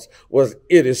cross was,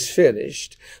 it is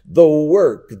finished. The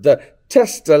work, the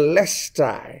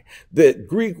testelestai, the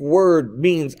Greek word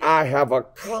means I have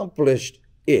accomplished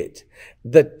it.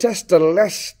 The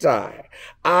testelestai,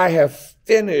 I have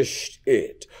finished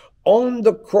it. On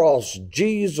the cross,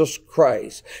 Jesus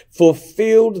Christ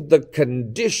fulfilled the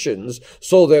conditions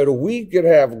so that we could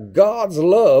have God's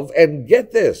love. And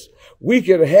get this, we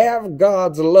could have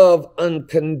God's love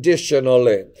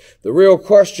unconditionally. The real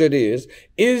question is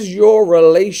your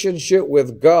relationship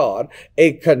with God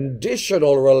a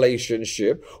conditional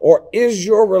relationship, or is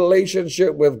your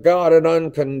relationship with God an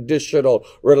unconditional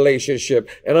relationship?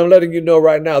 And I'm letting you know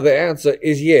right now, the answer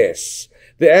is yes.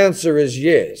 The answer is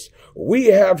yes. We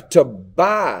have to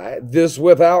buy this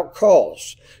without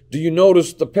cost. Do you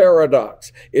notice the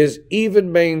paradox is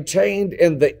even maintained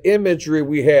in the imagery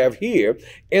we have here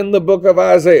in the book of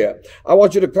Isaiah? I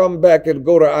want you to come back and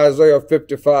go to Isaiah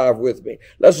 55 with me.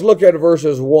 Let's look at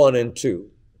verses 1 and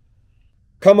 2.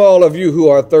 Come, all of you who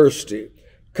are thirsty,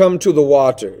 come to the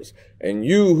waters, and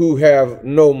you who have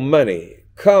no money,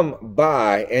 come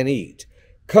buy and eat.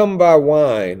 Come buy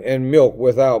wine and milk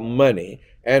without money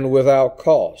and without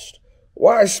cost.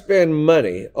 Why spend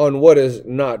money on what is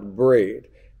not bread,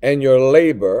 and your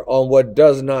labor on what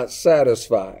does not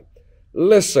satisfy?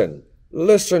 Listen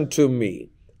to me,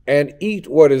 and eat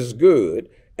what is good,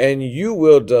 and you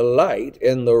will delight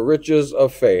in the riches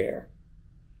of fare.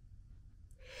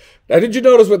 Now, did you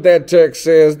notice what that text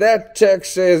says? That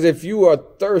text says, if you are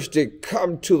thirsty,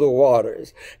 come to the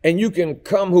waters. And you can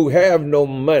come who have no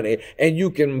money, and you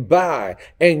can buy,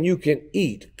 and you can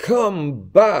eat. Come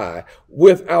buy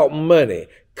without money.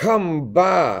 Come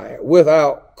buy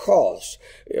without cost.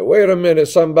 Wait a minute,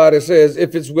 somebody says,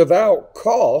 if it's without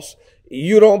cost,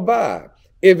 you don't buy.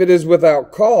 If it is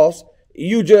without cost,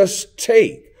 you just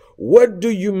take. What do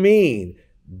you mean,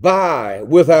 buy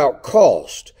without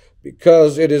cost?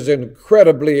 Because it is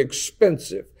incredibly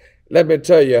expensive. Let me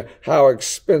tell you how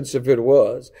expensive it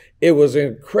was. It was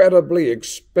incredibly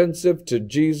expensive to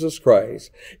Jesus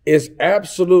Christ. It's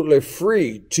absolutely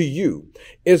free to you.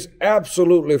 It's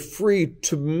absolutely free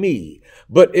to me.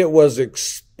 But it was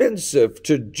expensive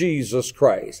to Jesus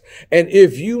Christ. And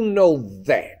if you know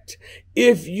that,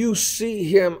 if you see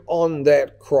him on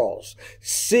that cross,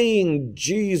 seeing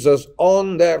Jesus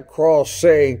on that cross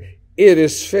saying, it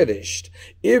is finished.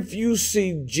 If you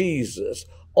see Jesus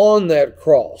on that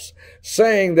cross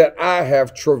saying that I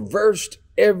have traversed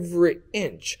every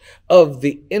inch of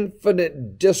the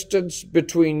infinite distance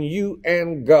between you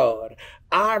and God,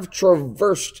 I've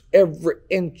traversed every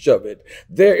inch of it.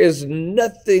 There is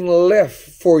nothing left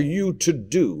for you to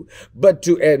do but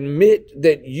to admit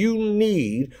that you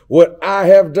need what I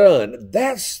have done.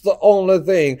 That's the only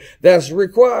thing that's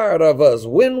required of us.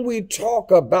 When we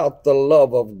talk about the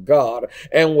love of God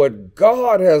and what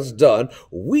God has done,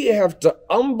 we have to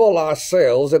humble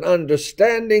ourselves in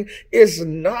understanding it's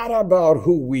not about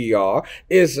who we are.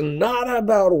 It's not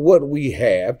about what we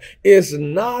have. It's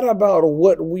not about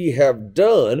what we have done,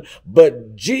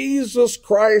 but Jesus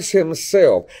Christ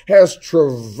himself has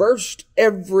traversed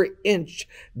every inch,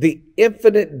 the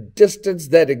infinite distance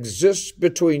that exists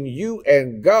between you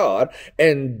and God,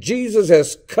 and Jesus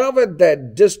has covered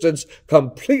that distance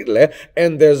completely,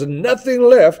 and there's nothing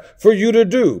left for you to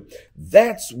do.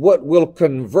 That's what will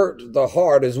convert the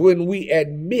heart, is when we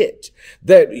admit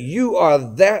that you are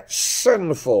that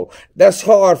sinful. That's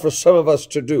hard for some of us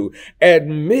to do.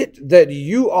 Admit that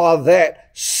you are that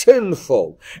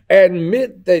sinful.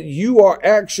 Admit that you are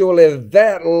actually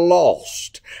that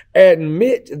lost.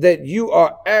 Admit that you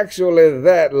are actually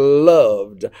that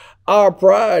loved. Our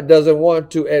pride doesn't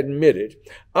want to admit it.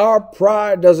 Our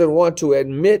pride doesn't want to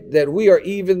admit that we are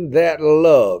even that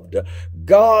loved.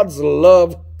 God's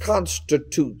love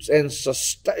constitutes and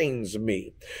sustains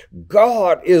me.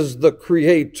 God is the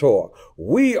creator.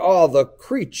 We are the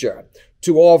creature.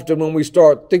 Too often when we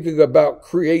start thinking about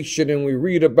creation and we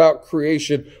read about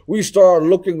creation, we start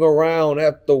looking around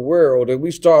at the world and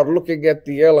we start looking at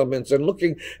the elements and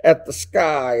looking at the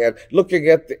sky and looking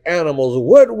at the animals.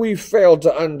 What we fail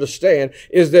to understand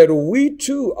is that we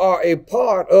too are a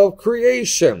part of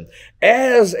creation.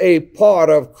 As a part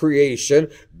of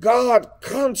creation, God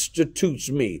constitutes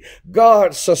me.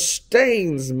 God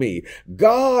sustains me.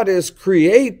 God is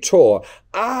creator.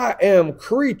 I am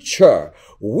creature.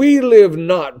 We live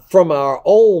not from our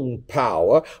own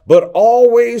power, but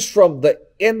always from the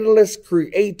endless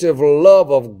creative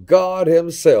love of God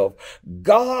himself.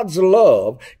 God's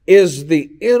love is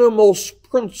the innermost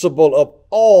principle of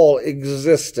all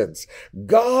existence.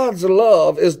 God's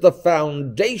love is the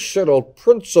foundational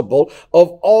principle of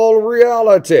all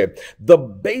reality, the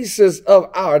basis of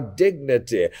our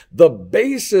dignity, the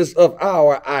basis of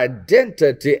our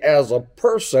identity as a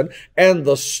person, and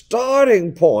the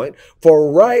starting point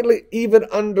for rightly even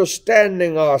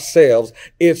understanding ourselves.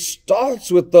 It starts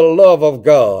with the love of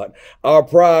God. Our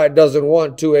pride doesn't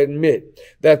want to admit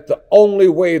that the only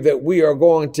way that we are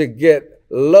going to get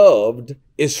loved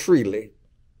is freely.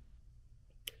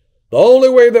 The only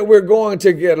way that we're going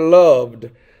to get loved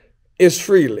is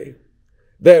freely.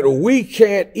 That we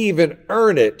can't even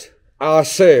earn it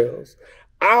ourselves.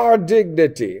 Our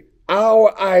dignity,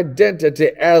 our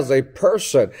identity as a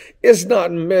person is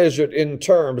not measured in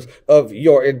terms of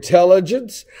your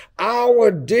intelligence. Our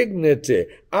dignity,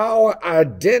 our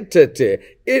identity,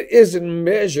 it isn't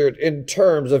measured in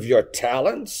terms of your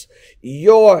talents.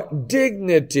 Your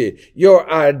dignity, your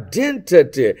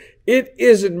identity, it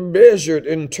isn't measured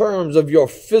in terms of your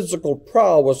physical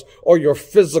prowess or your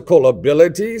physical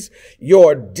abilities.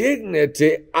 Your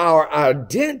dignity, our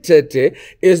identity,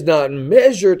 is not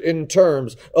measured in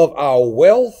terms of our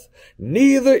wealth.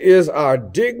 Neither is our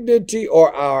dignity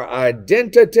or our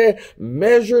identity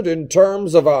measured in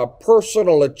terms of our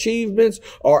personal achievements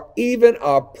or even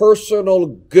our personal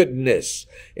goodness.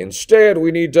 Instead,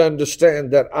 we need to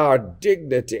understand that our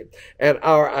dignity and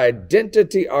our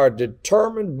identity are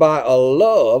determined by a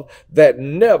love that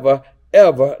never,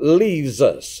 ever leaves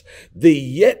us. The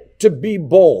yet to be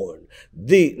born,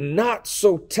 the not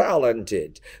so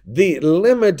talented, the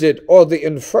limited or the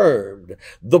infirmed,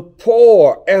 the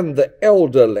poor and the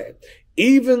elderly,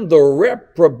 even the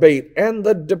reprobate and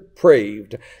the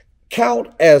depraved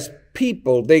count as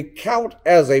people. They count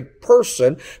as a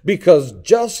person, because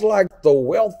just like the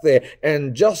wealthy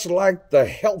and just like the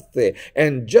healthy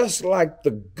and just like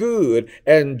the good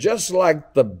and just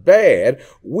like the bad,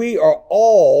 we are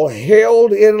all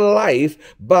held in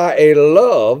life by a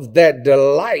love that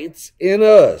delights in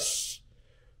us.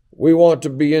 We want to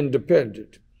be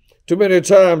independent. Too many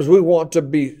times we want to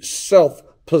be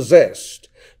self-possessed.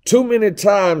 Too many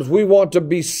times we want to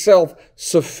be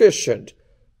self-sufficient.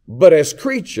 But as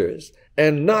creatures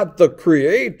and not the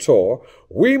creator,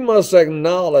 we must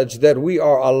acknowledge that we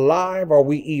are alive or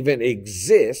we even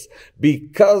exist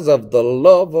because of the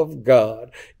love of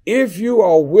God. If you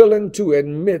are willing to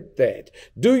admit that,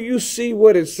 do you see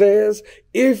what it says?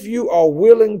 If you are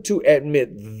willing to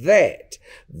admit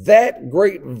that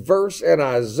great verse in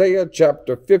Isaiah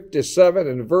chapter 57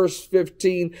 and verse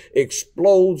 15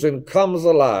 explodes and comes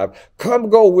alive. Come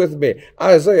go with me,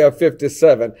 Isaiah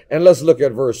 57, and let's look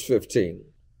at verse 15.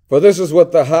 For this is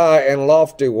what the high and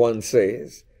lofty one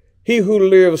says, he who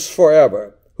lives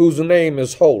forever, whose name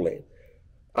is holy.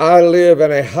 I live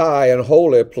in a high and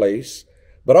holy place,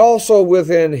 but also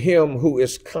within him who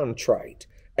is contrite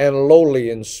and lowly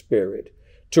in spirit,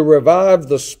 to revive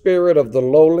the spirit of the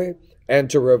lowly and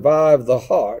to revive the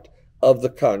heart of the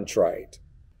contrite.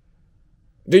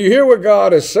 Do you hear what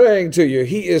God is saying to you?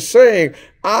 He is saying,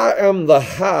 I am the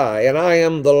high and I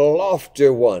am the lofty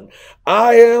one.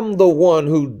 I am the one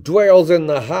who dwells in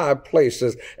the high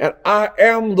places, and I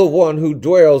am the one who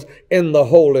dwells in the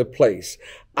holy place.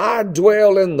 I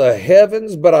dwell in the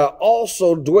heavens, but I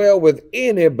also dwell with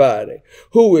anybody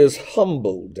who is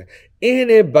humbled,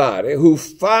 anybody who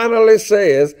finally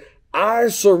says, I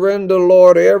surrender,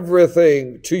 Lord,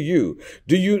 everything to you.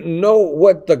 Do you know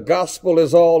what the gospel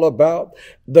is all about?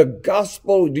 The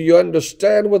gospel, do you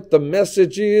understand what the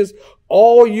message is?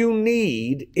 All you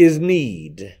need is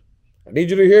need. I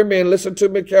need you to hear me and listen to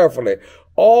me carefully.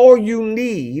 All you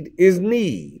need is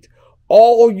need.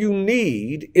 All you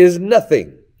need is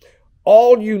nothing.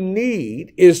 All you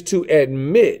need is to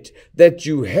admit that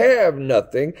you have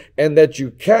nothing and that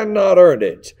you cannot earn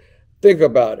it. Think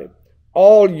about it.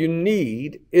 All you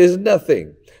need is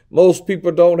nothing. Most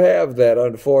people don't have that,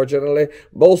 unfortunately.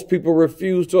 Most people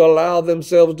refuse to allow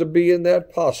themselves to be in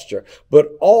that posture. But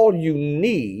all you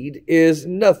need is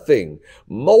nothing.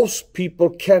 Most people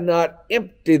cannot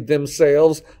empty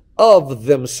themselves of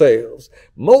themselves.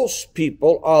 Most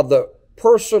people are the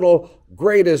personal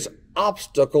greatest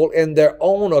obstacle in their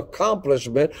own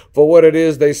accomplishment for what it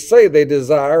is they say they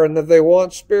desire and that they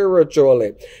want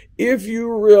spiritually. If you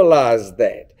realize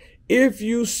that, if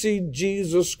you see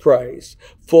Jesus Christ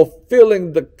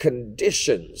fulfilling the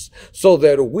conditions so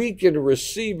that we can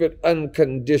receive it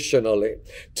unconditionally,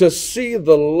 to see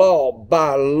the law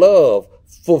by love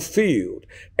fulfilled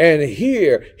and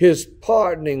hear his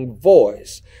pardoning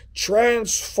voice,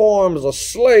 transforms a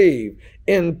slave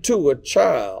into a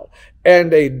child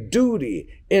and a duty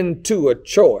into a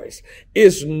choice.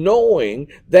 It's knowing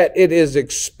that it is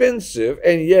expensive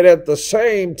and yet at the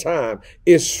same time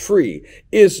it's free.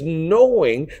 It's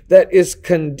knowing that it's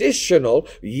conditional,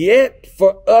 yet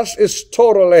for us it's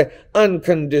totally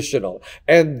unconditional.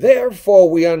 And therefore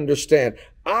we understand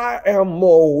I am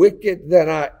more wicked than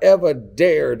I ever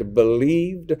dared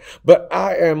believed, but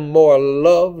I am more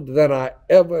loved than I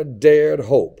ever dared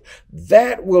hope.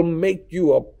 That will make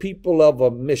you a people of a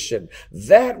mission.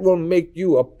 That will make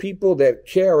you a people that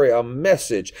carry a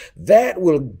message. That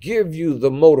will give you the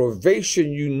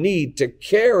motivation you need to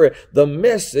carry the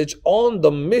message on the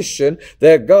mission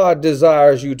that God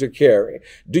desires you to carry.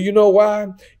 Do you know why?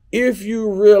 If you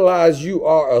realize you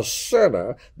are a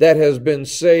sinner that has been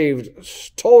saved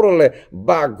totally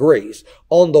by grace,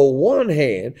 on the one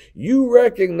hand, you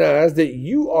recognize that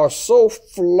you are so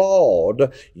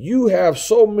flawed, you have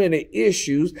so many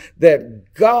issues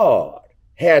that God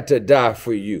had to die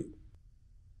for you.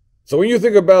 So when you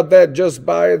think about that just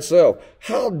by itself,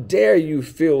 how dare you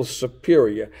feel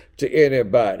superior to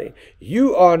anybody?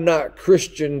 You are not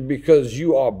Christian because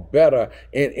you are better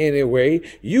in any way.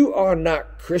 You are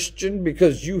not Christian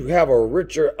because you have a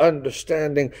richer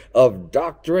understanding of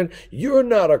doctrine. You're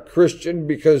not a Christian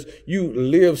because you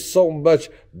live so much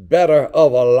better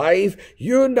of a life.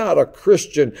 You're not a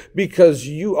Christian because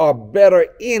you are better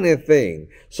anything.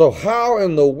 So how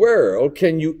in the world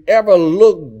can you ever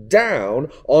look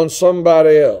down on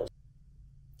somebody else?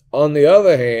 On the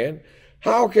other hand,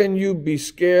 how can you be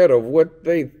scared of what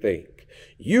they think?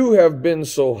 You have been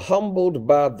so humbled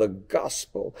by the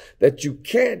gospel that you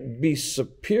can't be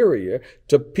superior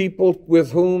to people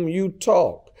with whom you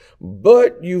talk.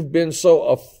 But you've been so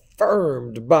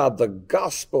affirmed by the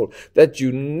gospel that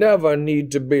you never need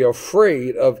to be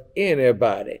afraid of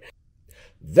anybody.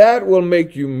 That will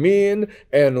make you men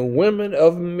and women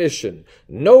of mission.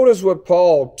 Notice what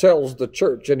Paul tells the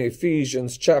church in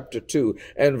Ephesians chapter 2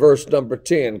 and verse number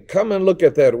 10. Come and look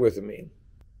at that with me.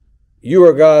 You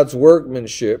are God's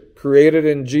workmanship, created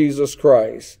in Jesus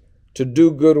Christ, to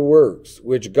do good works,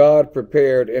 which God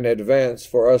prepared in advance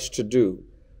for us to do.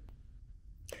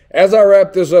 As I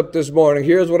wrap this up this morning,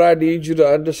 here's what I need you to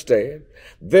understand.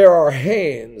 There are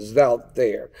hands out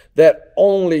there that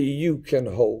only you can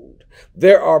hold.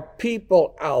 There are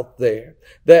people out there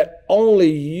that only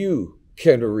you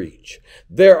can reach.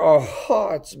 There are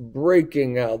hearts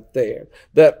breaking out there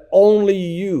that only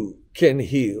you can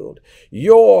heal.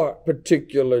 Your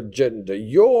particular gender,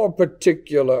 your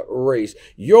particular race,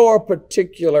 your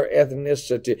particular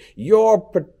ethnicity, your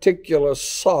particular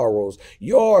sorrows,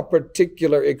 your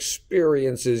particular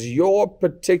experiences, your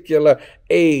particular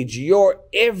age, your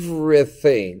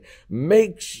everything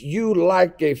makes you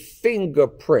like a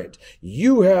fingerprint.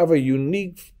 You have a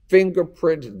unique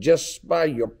fingerprint just by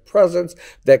your presence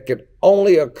that can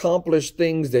only accomplish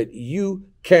things that you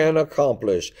can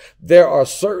accomplish. There are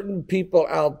certain people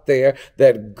out there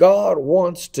that God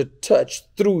wants to touch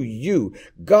through you.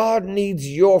 God needs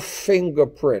your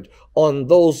fingerprint on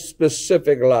those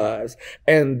specific lives,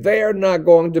 and they're not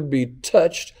going to be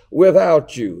touched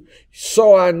without you.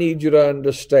 So I need you to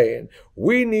understand,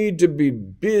 we need to be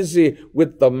busy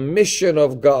with the mission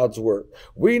of God's work.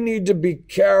 We need to be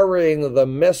carrying the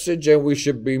message, and we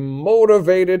should be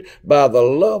motivated by the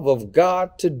love of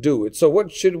God to do it. So what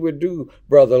should we do,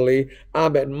 Brother Lee?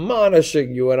 I'm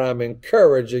admonishing you and I'm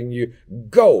encouraging you.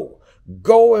 Go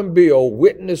and be a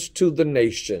witness to the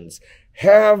nations.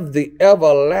 Have the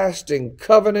everlasting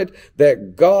covenant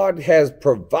that God has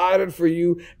provided for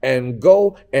you, and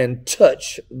go and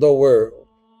touch the world.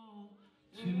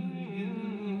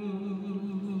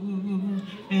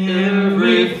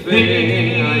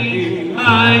 Everything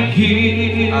I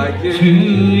give to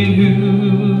you,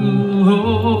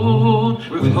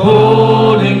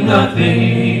 withholding nothing,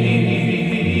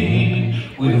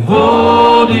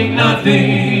 withholding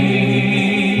nothing,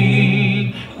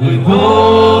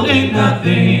 withholding nothing.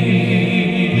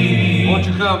 Won't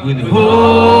you come?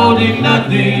 Withholding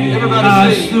nothing.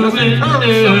 Everybody sing. I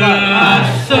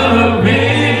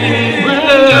surrender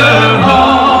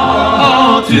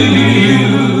all to you.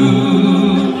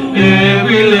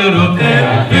 Every little thing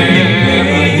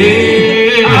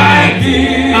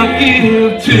I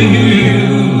give to you,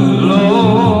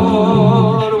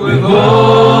 Lord,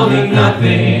 withholding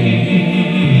nothing,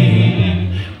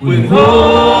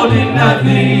 withholding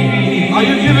nothing. Are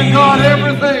you giving God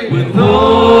everything?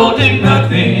 Withholding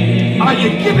nothing. Are you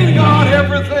giving God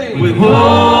everything?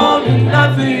 Withholding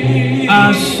nothing.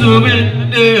 I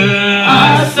surrender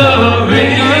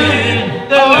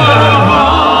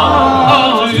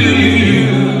all to you.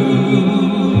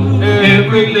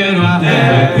 Every little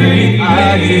thing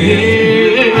I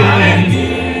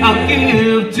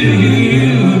give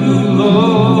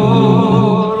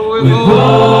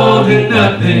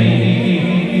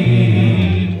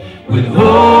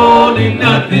Withholding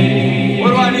nothing. What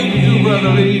do I need to do, Brother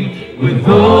Lee?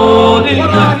 Withholding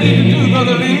What do I need to do, nothing.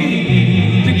 Brother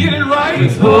Lee? To get it right?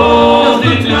 Withholding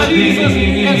Just look to Jesus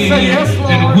and say, yes,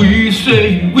 Lord. And we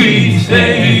say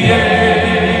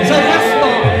yes. Say, yes,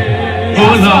 Lord.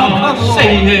 Oh Lord,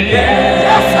 say yes.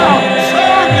 Yes, Lord.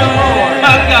 Serve you, Lord.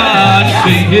 My God,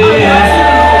 say yes.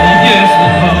 Yes,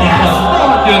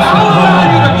 Lord. Yes, Lord.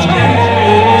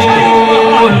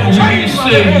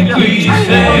 We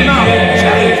say yes.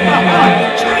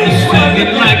 Sing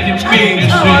it like you mean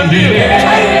it, say yes.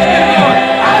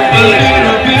 A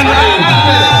little bit louder.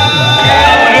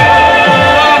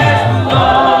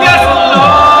 Yes,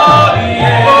 Lord.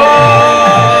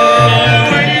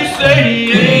 Oh, we say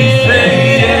yes.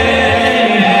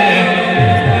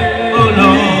 Oh,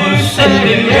 Lord, say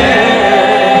yes.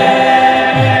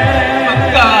 My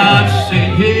God, say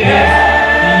yes.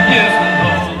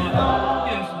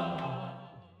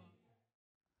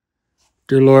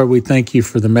 Dear Lord, we thank you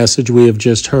for the message we have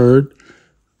just heard.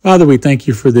 Father, we thank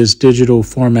you for this digital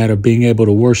format of being able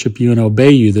to worship you and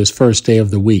obey you this first day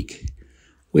of the week.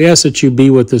 We ask that you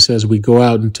be with us as we go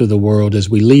out into the world, as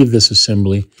we leave this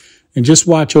assembly, and just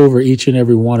watch over each and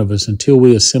every one of us until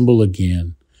we assemble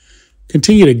again.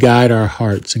 Continue to guide our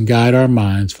hearts and guide our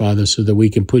minds, Father, so that we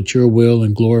can put your will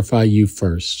and glorify you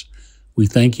first. We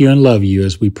thank you and love you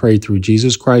as we pray through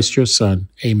Jesus Christ, your Son.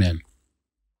 Amen.